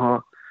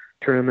Omaha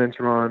tournaments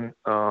run,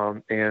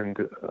 and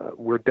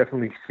we're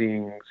definitely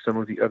seeing some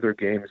of the other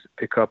games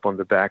pick up on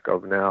the back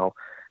of now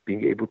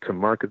being able to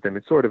market them.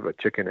 It's sort of a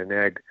chicken and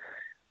egg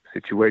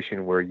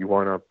situation where you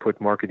want to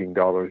put marketing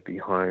dollars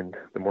behind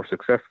the more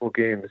successful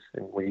games,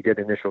 and when you get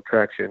initial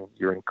traction,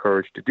 you're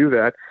encouraged to do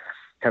that.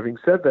 Having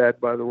said that,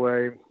 by the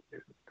way,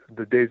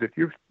 the days that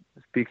you're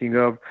speaking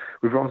of,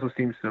 we've also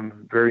seen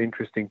some very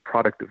interesting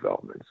product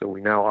development. So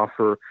we now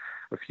offer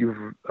a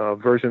few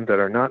versions that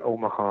are not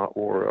Omaha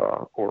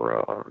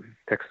or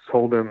Texas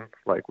Hold'em.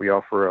 Like we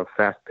offer a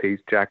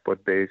fast-paced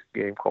jackpot-based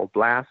game called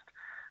Blast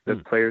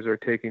that players are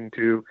taking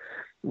to,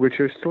 which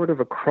are sort of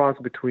a cross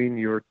between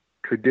your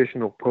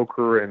traditional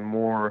poker and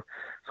more,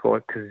 let's call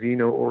it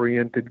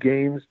casino-oriented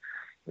games.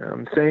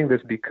 I'm saying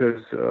this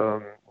because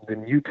the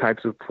new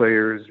types of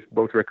players,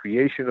 both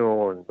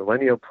recreational and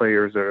millennial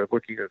players, are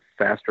looking at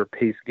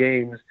faster-paced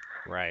games,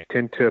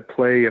 tend to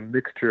play a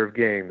mixture of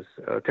games.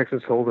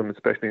 Texas Hold'em,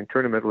 especially in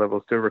tournament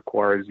level, still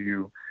requires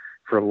you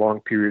for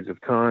long periods of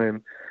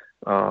time,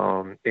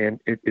 and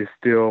it is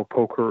still,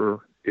 poker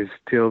is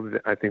still,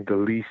 I think, the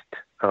least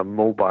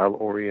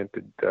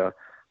mobile-oriented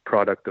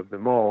product of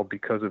them all.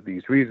 Because of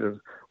these reasons,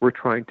 we're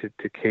trying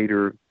to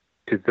cater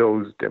to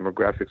those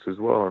demographics as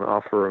well and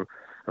offer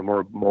a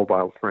more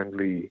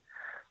mobile-friendly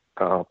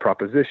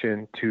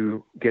proposition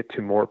to get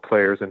to more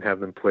players and have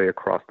them play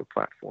across the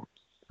platforms.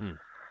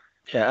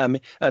 Yeah, I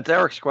mean, to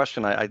Eric's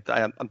question,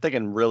 I'm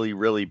thinking really,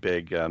 really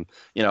big.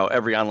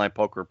 Every online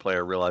poker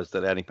player realized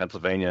that adding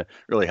Pennsylvania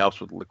really helps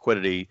with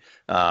liquidity,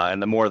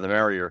 and the more the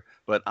merrier.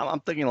 But I'm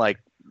thinking, like,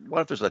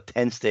 what if there's a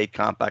 10-state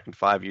compact in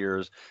 5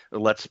 years?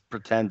 Let's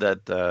pretend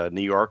that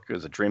New York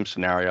is a dream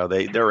scenario.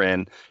 They're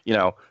in.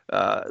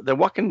 Then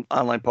what can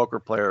online poker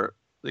player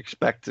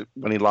expect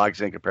when he logs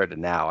in compared to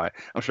now?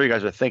 I'm sure you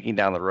guys are thinking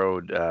down the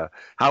road.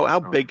 How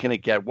big can it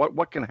get?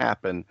 What can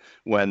happen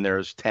when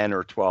there's 10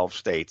 or 12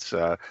 states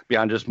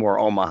beyond just more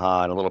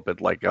Omaha and a little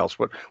bit like else?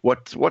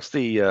 What's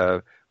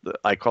the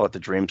I call it the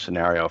dream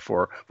scenario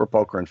for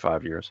poker in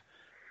 5 years?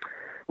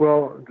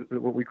 Well,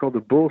 what we call the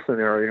bull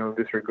scenario in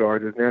this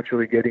regard is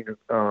naturally getting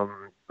a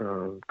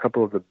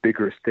couple of the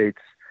bigger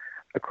states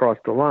across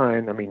the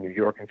line. I mean, New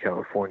York and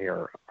California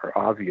are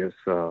obvious,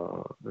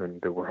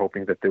 and we're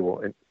hoping that they will.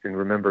 And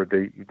remember,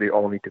 they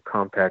all need to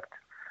compact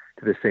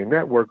to the same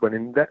network. But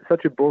in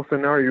such a bull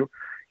scenario,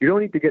 you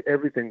don't need to get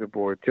everything to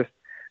board.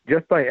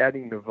 Just by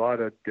adding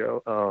Nevada,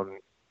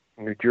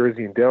 New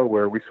Jersey, and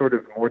Delaware, we sort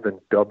of more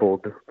than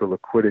doubled the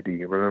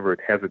liquidity. Remember,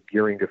 it has a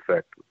gearing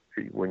effect.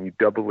 When you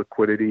double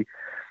liquidity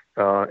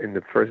in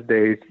the first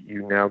days,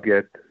 you now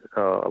get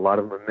a lot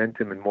of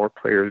momentum and more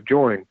players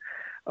join.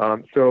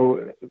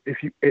 So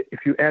if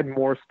you add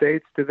more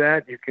states to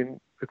that, you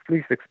can at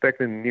least expect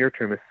in the near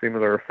term a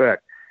similar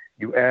effect.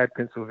 You add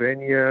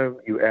Pennsylvania,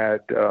 you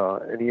add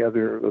any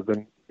other of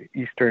the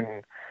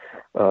eastern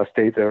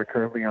states that are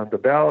currently on the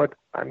ballot.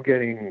 I'm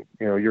getting,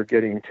 you're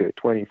getting to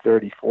 20,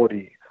 30,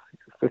 40,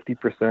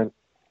 50%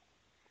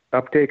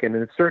 uptake. And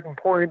at a certain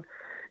point,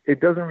 it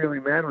doesn't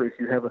really matter if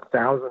you have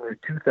 1,000 or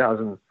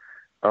 2,000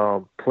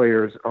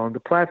 players on the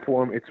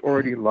platform. It's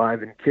already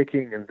live and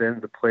kicking, and then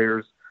the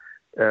players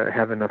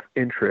have enough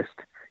interest.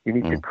 You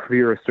need to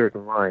clear a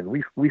certain line.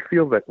 We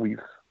feel that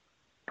we've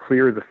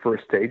cleared the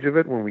first stage of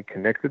it when we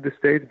connected the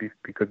states,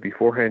 because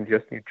beforehand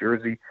just New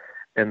Jersey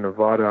and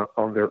Nevada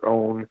on their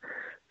own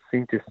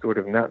seemed to sort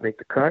of not make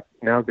the cut.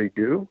 Now they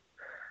do.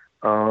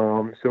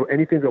 So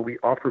anything that we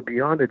offer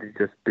beyond it is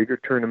just bigger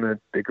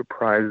tournament, bigger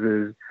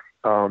prizes,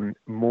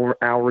 more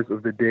hours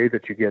of the day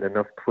that you get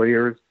enough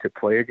players to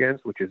play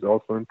against, which is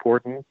also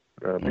important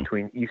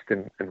between East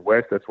and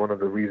West. That's one of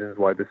the reasons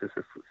why this is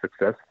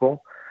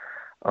successful.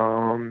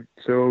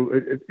 So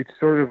it's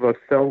sort of a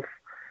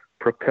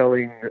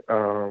self-propelling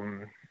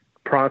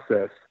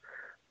process.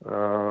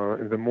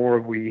 The more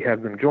we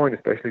have them join,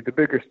 especially the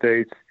bigger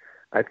states,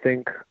 I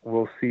think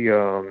we'll see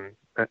an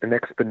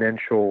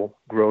exponential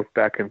growth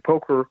back in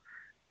poker,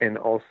 and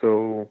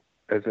also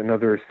as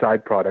another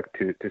side product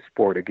to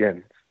sport.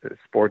 Again,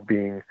 sport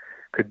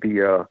could be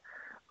a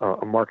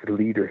market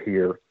leader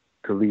here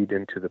to lead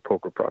into the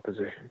poker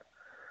proposition.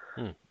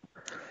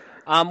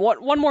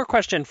 One more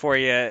question for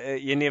you,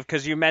 Yaniv,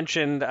 because you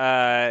mentioned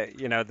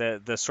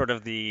the sort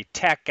of the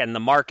tech and the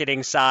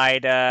marketing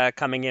side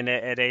coming in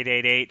at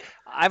 888.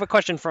 I have a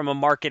question from a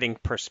marketing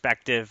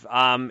perspective.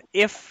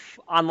 If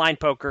online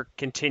poker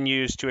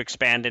continues to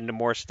expand into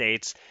more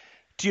states,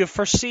 do you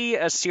foresee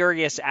a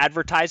serious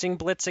advertising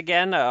blitz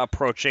again,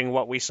 approaching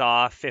what we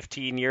saw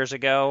 15 years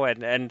ago?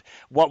 And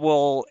what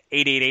will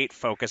 888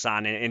 focus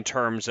on in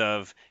terms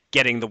of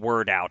getting the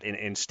word out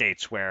in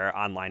states where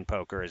online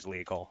poker is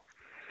legal?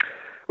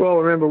 Well,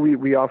 remember, we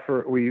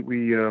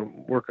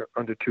work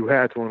under two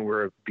hats. One,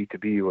 we're a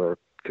B2B or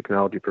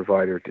technology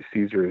provider to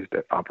Caesars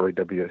that operate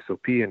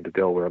WSOP and the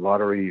Delaware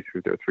Lottery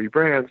through their three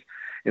brands.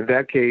 In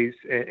that case,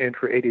 and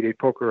for 888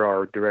 Poker,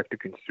 our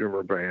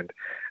direct-to-consumer brand.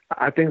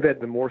 I think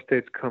that the more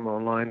states come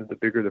online, the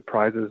bigger the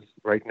prizes.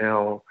 Right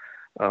now,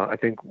 I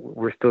think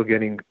we're still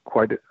getting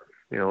quite a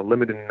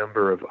limited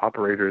number of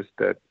operators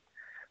that,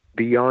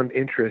 beyond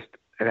interest,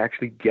 and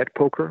actually get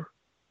poker,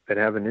 that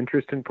have an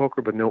interest in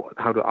poker but know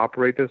how to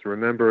operate this.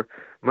 Remember,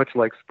 much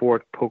like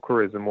sport,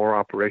 poker is a more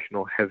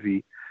operational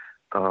heavy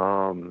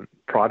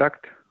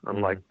product,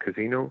 unlike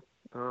casino,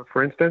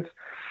 for instance.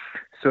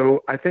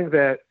 So I think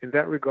that in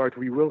that regard,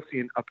 we will see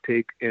an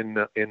uptake in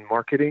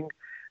marketing.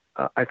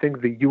 I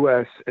think the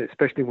U.S.,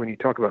 especially when you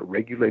talk about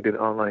regulated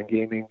online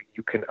gaming,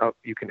 you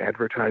can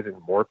advertise in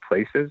more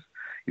places.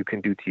 You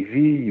can do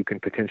TV, you can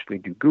potentially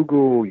do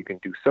Google, you can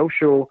do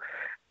social.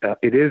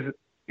 It is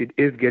it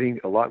is getting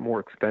a lot more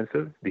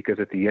expensive because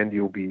at the end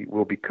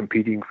we'll be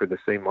competing for the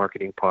same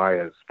marketing pie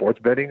as sports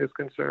betting is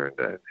concerned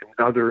and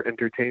other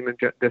entertainment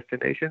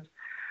destinations.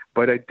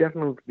 But I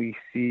definitely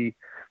see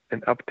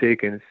an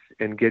uptake in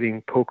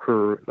getting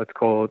poker, let's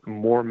call it,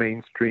 more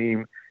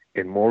mainstream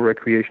and more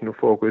recreational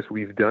focus.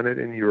 We've done it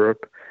in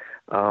Europe.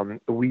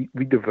 We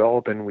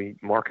develop and we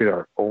market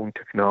our own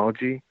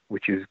technology,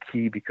 which is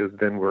key because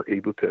then we're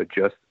able to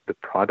adjust the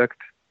product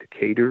to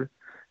cater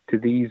to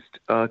these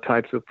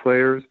types of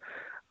players.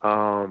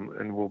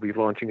 And we'll be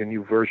launching a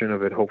new version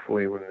of it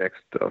hopefully in the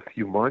next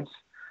few months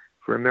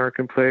for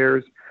American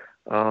players.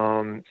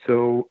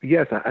 So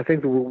yes, I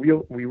think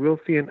that we will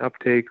see an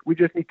uptake. We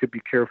just need to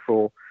be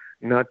careful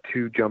not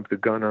to jump the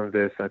gun on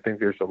this. I think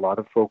there's a lot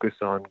of focus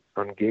on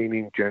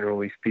gaming,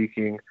 generally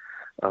speaking.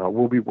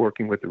 We'll be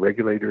working with the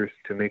regulators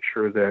to make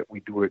sure that we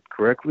do it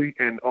correctly.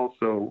 And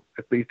also,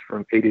 at least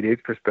from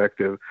 888's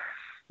perspective,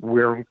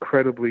 we're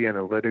incredibly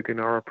analytic in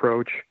our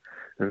approach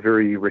and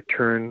very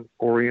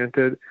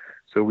return-oriented.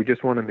 So we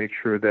just want to make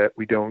sure that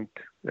we don't,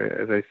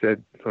 as I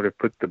said, sort of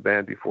put the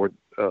band before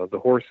the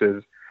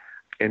horses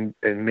and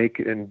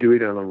do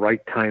it on the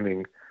right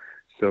timing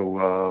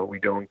so we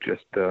don't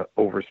just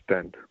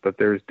overspend. But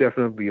there's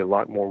definitely a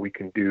lot more we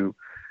can do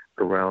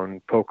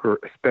around poker,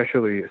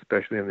 especially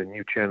on the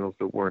new channels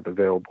that weren't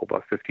available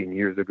about 15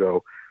 years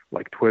ago,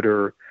 like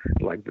Twitter,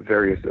 like the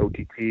various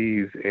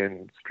OTTs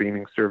and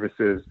streaming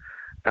services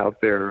out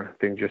there. I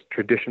think just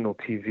traditional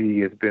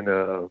TV has been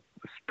a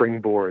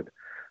springboard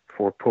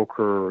for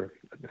poker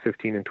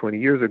 15 and 20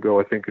 years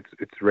ago. I think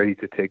it's ready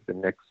to take the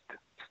next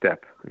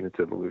step in its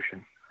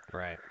evolution.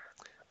 Right.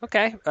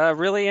 Okay.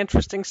 Really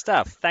interesting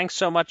stuff. Thanks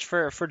so much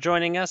for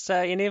joining us,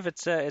 Yaniv.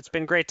 It's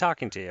been great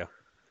talking to you.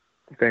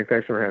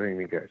 Thanks for having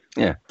me, guys.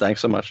 Yeah,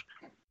 thanks so much.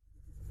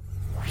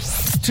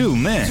 Two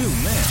men.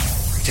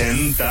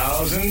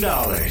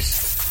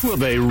 $10,000. Will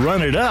they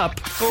run it up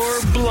or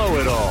blow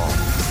it all?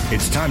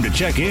 It's time to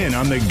check in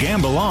on the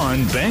Gamble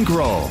On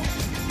bankroll.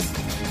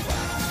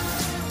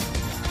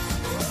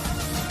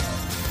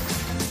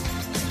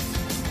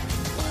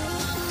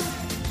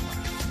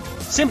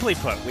 Simply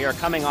put, we are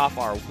coming off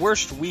our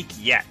worst week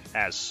yet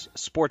as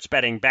sports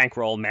betting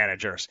bankroll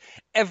managers.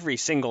 Every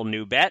single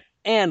new bet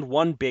and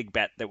one big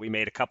bet that we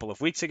made a couple of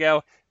weeks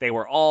ago, they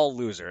were all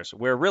losers.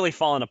 We're really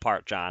falling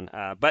apart, John.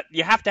 But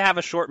you have to have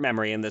a short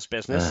memory in this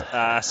business.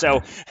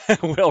 So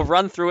we'll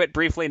run through it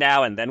briefly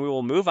now, and then we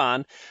will move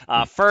on.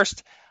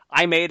 First,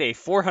 I made a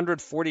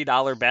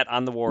 $440 bet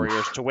on the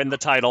Warriors to win the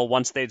title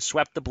once they'd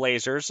swept the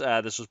Blazers.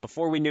 This was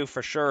before we knew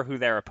for sure who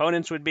their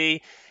opponents would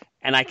be.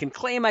 And I can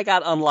claim I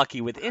got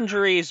unlucky with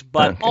injuries,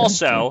 but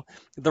also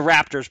the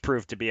Raptors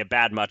proved to be a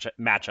bad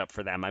matchup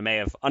for them. I may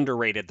have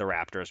underrated the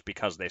Raptors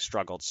because they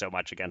struggled so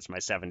much against my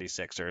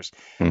 76ers.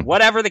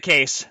 Whatever the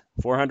case,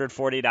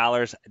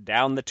 $440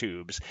 down the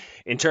tubes.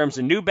 In terms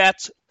of new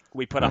bets,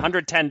 we put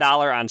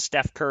 $110 on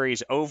Steph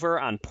Curry's over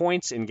on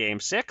points in Game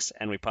 6,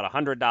 and we put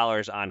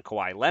 $100 on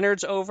Kawhi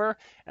Leonard's over,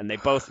 and they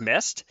both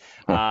missed.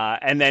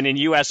 And then in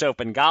U.S.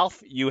 Open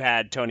Golf, you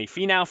had Tony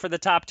Finau for the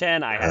top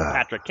 10. I had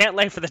Patrick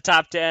Cantlay for the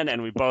top 10,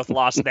 and we both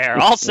lost there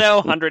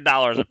also,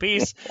 $100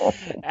 apiece.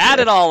 Add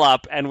it all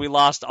up, and we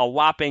lost a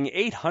whopping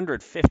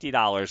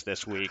 $850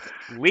 this week,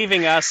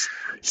 leaving us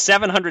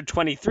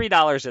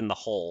 $723 in the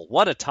hole.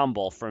 What a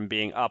tumble from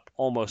being up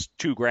almost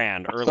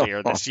 $2,000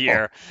 earlier this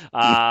year.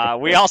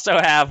 We also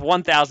have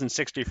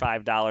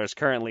 $1,065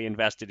 currently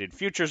invested in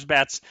futures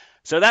bets,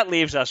 so that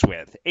leaves us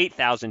with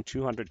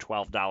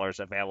 $8,212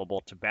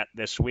 available to bet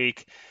this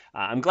week.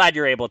 I'm glad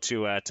you're able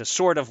to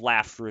sort of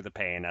laugh through the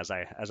pain as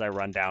I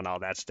run down all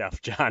that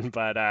stuff, John.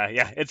 But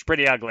yeah, it's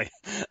pretty ugly.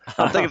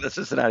 I'm thinking of the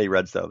Cincinnati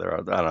Reds, though. They're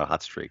on a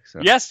hot streak. So.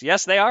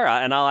 Yes, they are,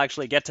 and I'll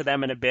actually get to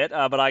them in a bit.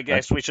 But I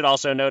guess we should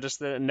also note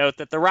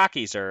that the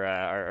Rockies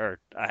are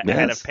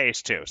ahead of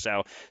pace too.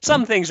 So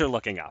some things are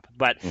looking up.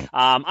 But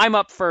I'm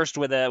up first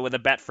with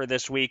a bet for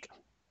this week.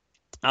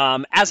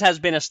 As has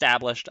been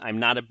established, I'm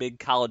not a big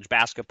college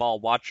basketball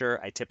watcher.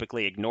 I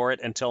typically ignore it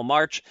until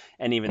March,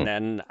 and even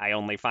then, I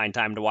only find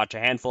time to watch a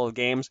handful of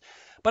games.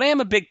 But I am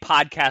a big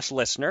podcast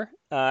listener,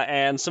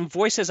 and some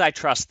voices I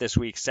trust this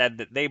week said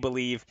that they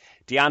believe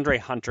DeAndre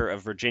Hunter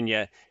of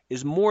Virginia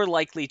is more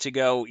likely to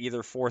go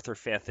either 4th or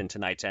 5th in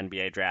tonight's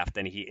NBA draft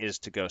than he is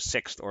to go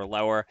 6th or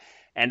lower.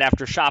 And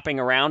after shopping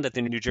around at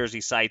the New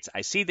Jersey sites,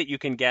 I see that you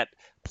can get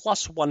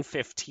plus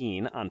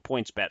 115 on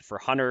PointsBet for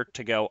Hunter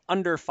to go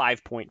under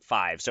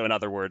 5.5. So in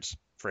other words,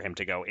 for him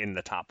to go in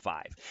the top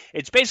 5.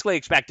 It's basically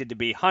expected to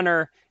be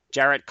Hunter,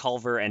 Jarrett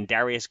Culver, and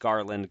Darius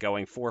Garland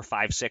going 4,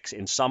 5, 6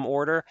 in some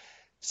order.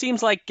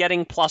 Seems like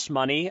getting plus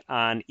money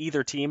on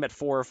either team at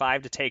 4 or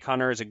 5 to take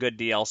Hunter is a good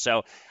deal.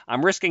 So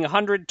I'm risking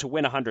 100 to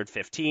win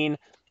 115.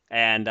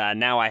 And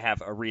now I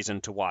have a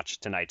reason to watch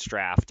tonight's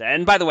draft.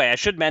 And by the way, I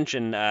should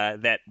mention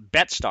that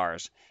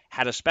BetStars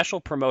had a special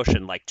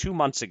promotion like 2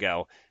 months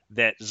ago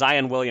that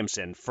Zion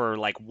Williamson, for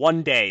like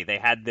one day, they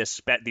had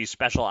these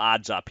special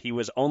odds up. He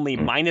was only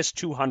minus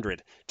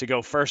 200 to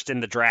go first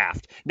in the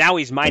draft. Now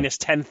he's minus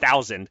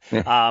 10,000.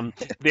 The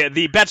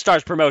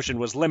BetStars promotion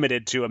was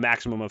limited to a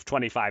maximum of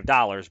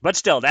 $25, but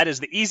still, that is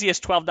the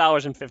easiest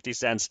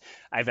 $12.50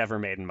 I've ever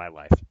made in my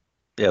life.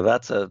 Yeah,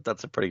 that's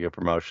a pretty good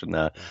promotion.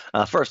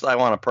 First, I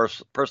want to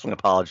personally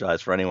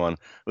apologize for anyone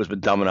who's been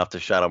dumb enough to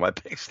shadow my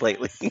picks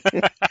lately.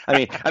 I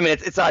mean,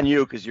 it's on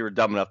you because you were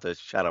dumb enough to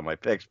shadow my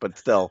picks, but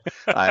still,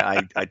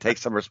 I take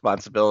some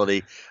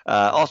responsibility.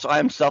 Also, I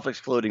am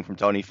self-excluding from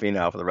Tony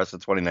Finau for the rest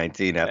of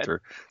 2019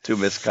 after 2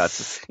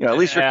 miscuts. At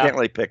least your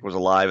Cantley pick was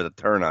alive at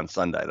the turn on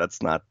Sunday.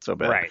 That's not so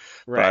bad. Right.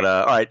 But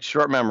all right,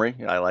 short memory.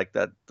 I like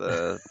that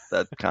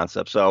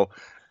concept. So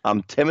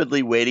I'm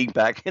timidly wading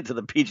back into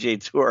the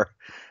PGA Tour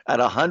at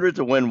 100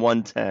 to win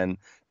 110.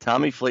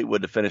 Tommy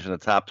Fleetwood to finish in the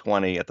top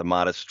 20 at the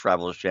modest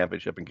Travelers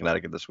Championship in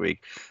Connecticut this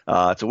week.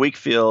 It's a weak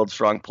field,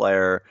 strong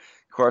player.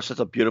 Of course, sets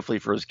up beautifully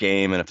for his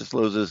game. And if this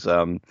loses,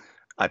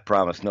 I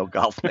promise no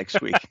golf next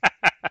week.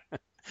 All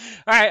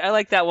right, I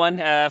like that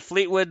one.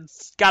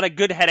 Fleetwood's got a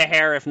good head of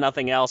hair, if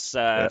nothing else.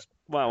 Well,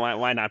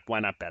 why not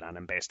bet on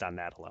him based on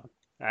that alone?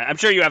 I'm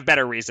sure you have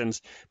better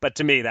reasons, but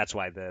to me, that's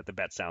why the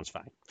bet sounds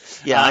fine.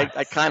 Yeah,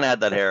 I kind of had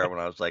that hair when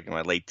I was like in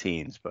my late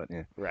teens, but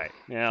yeah. Right.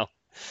 Yeah.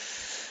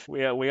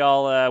 We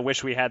all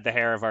wish we had the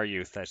hair of our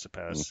youth, I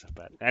suppose.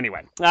 But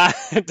anyway,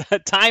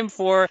 time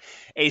for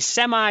a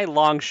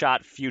semi-long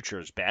shot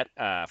futures bet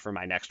for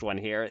my next one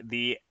here.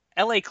 The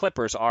LA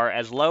Clippers are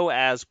as low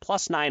as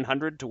plus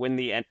 900 to win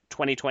the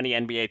 2020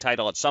 NBA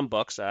title at some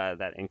books.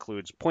 That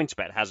includes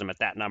PointsBet has them at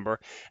that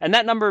number. And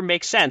that number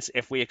makes sense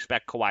if we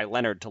expect Kawhi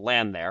Leonard to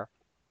land there.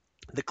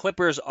 The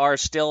Clippers are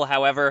still,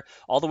 however,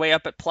 all the way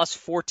up at plus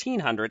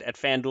 1,400 at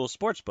FanDuel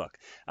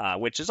Sportsbook,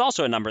 which is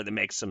also a number that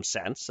makes some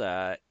sense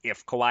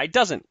if Kawhi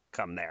doesn't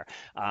come there.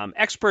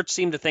 Experts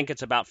seem to think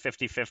it's about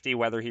 50-50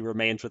 whether he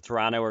remains with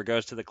Toronto or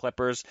goes to the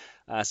Clippers.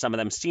 Some of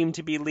them seem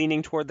to be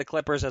leaning toward the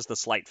Clippers as the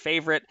slight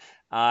favorite.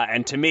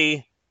 And to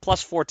me,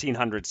 plus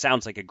 1,400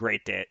 sounds like a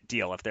great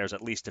deal if there's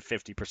at least a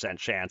 50%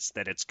 chance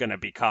that it's going to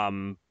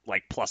become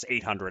like plus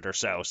 800 or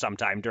so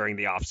sometime during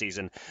the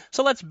offseason.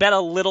 So let's bet a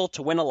little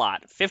to win a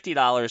lot.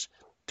 $50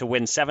 to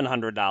win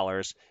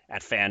 $700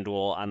 at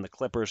FanDuel on the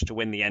Clippers to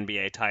win the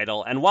NBA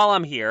title. And while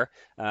I'm here,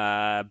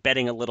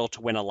 betting a little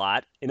to win a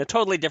lot in a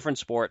totally different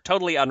sport,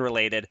 totally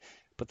unrelated,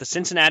 but the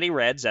Cincinnati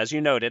Reds, as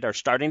you noted, are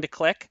starting to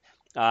click.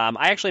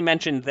 I actually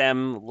mentioned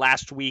them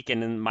last week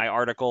in my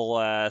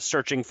article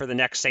searching for the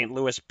next St.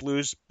 Louis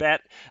Blues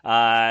bet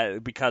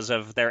because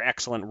of their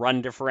excellent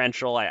run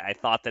differential. I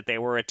thought that they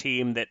were a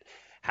team that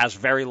has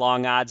very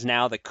long odds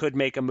now that could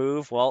make a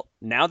move. Well,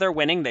 now they're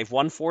winning. They've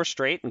won 4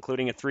 straight,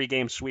 including a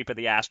 3-game sweep of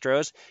the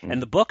Astros.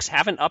 And the books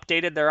haven't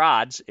updated their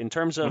odds in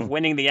terms of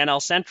winning the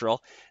NL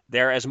Central.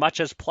 They're as much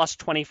as plus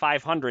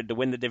 2,500 to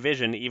win the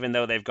division, even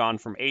though they've gone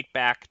from 8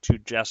 back to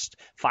just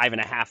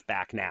 5.5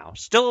 back now.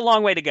 Still a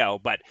long way to go,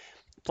 but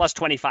plus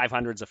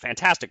 2,500 is a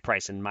fantastic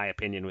price, in my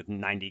opinion, with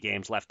 90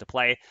 games left to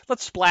play.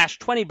 Let's splash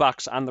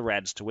 $20 on the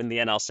Reds to win the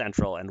NL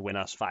Central and win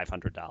us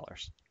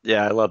 $500.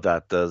 Yeah, I love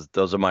that.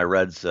 Those are my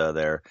Reds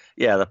there.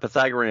 Yeah, the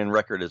Pythagorean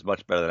record is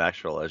much better than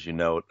actual, as you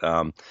note.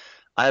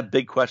 I have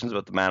big questions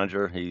about the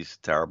manager. He's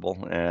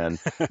terrible. And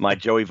my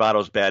Joey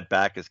Votto's bad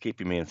back is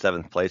keeping me in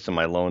 7th place in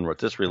my lone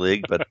rotisserie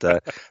league. But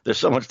there's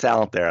so much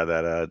talent there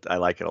that I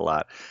like it a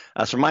lot.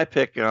 As for my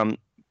pick,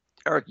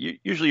 Eric,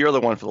 usually you're the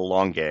one for the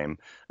long game.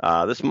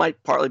 This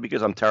might partly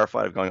because I'm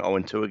terrified of going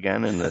 0-2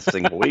 again in a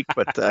single week,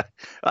 but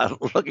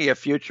looking at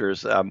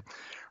futures,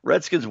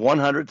 Redskins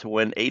 100 to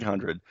win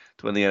 800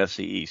 to win the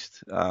NFC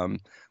East.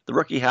 The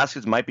rookie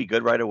Haskins might be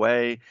good right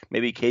away.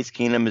 Maybe Case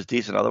Keenum is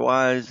decent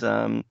otherwise.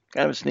 Kind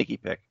of a sneaky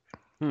pick.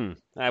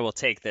 I will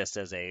take this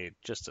as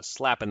just a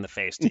slap in the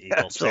face to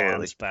Eagles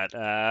fans. But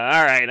all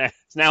right,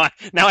 now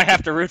I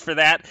have to root for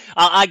that.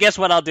 I guess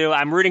what I'll do,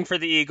 I'm rooting for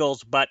the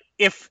Eagles, but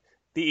if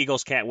the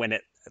Eagles can't win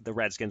it, the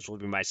Redskins will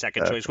be my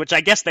second choice, which I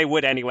guess they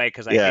would anyway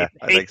because I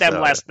hate them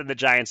less than the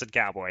Giants and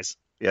Cowboys.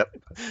 Yep.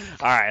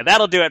 All right,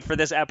 that'll do it for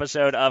this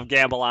episode of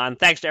Gamble On.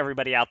 Thanks to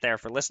everybody out there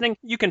for listening.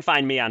 You can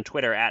find me on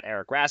Twitter at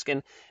Eric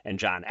Raskin and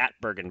John at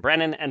Bergen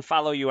Brennan, and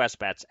follow US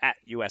Bets at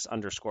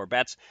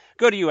US_bets.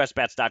 Go to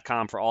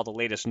usbets.com for all the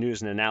latest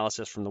news and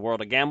analysis from the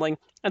world of gambling,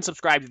 and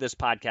subscribe to this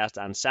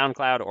podcast on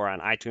SoundCloud or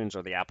on iTunes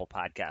or the Apple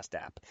Podcast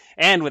app.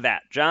 And with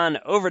that, John,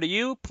 over to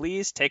you.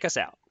 Please take us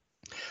out.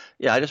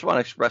 Yeah, I just want to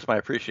express my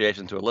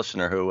appreciation to a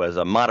listener who, as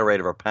a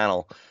moderator of a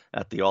panel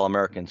at the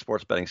All-American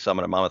Sports Betting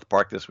Summit at Monmouth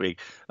Park this week,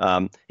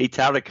 he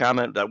touted a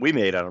comment that we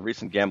made on a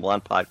recent Gamble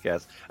On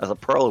podcast as a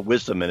pearl of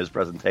wisdom in his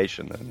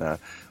presentation. And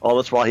all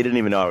this while, he didn't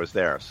even know I was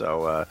there.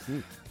 So,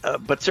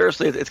 but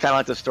seriously, it's kind of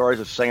like the stories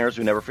of singers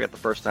who never forget the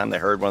first time they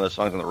heard one of their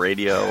songs on the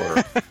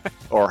radio,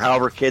 or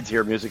however kids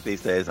hear music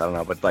these days. I don't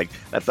know, but like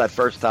that's that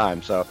first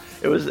time. So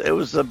it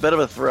was a bit of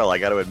a thrill, I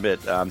got to admit.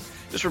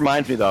 Just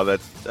reminds me, though,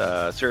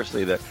 that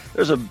seriously, that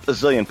there's a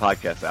zillion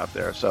podcasts out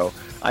there. So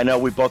I know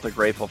we both are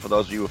grateful for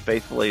those of you who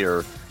faithfully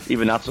or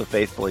even not so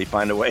faithfully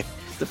find a way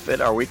to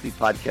fit our weekly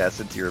podcast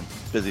into your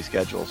busy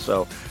schedule.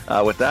 So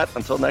with that,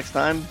 until next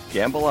time,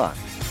 gamble on.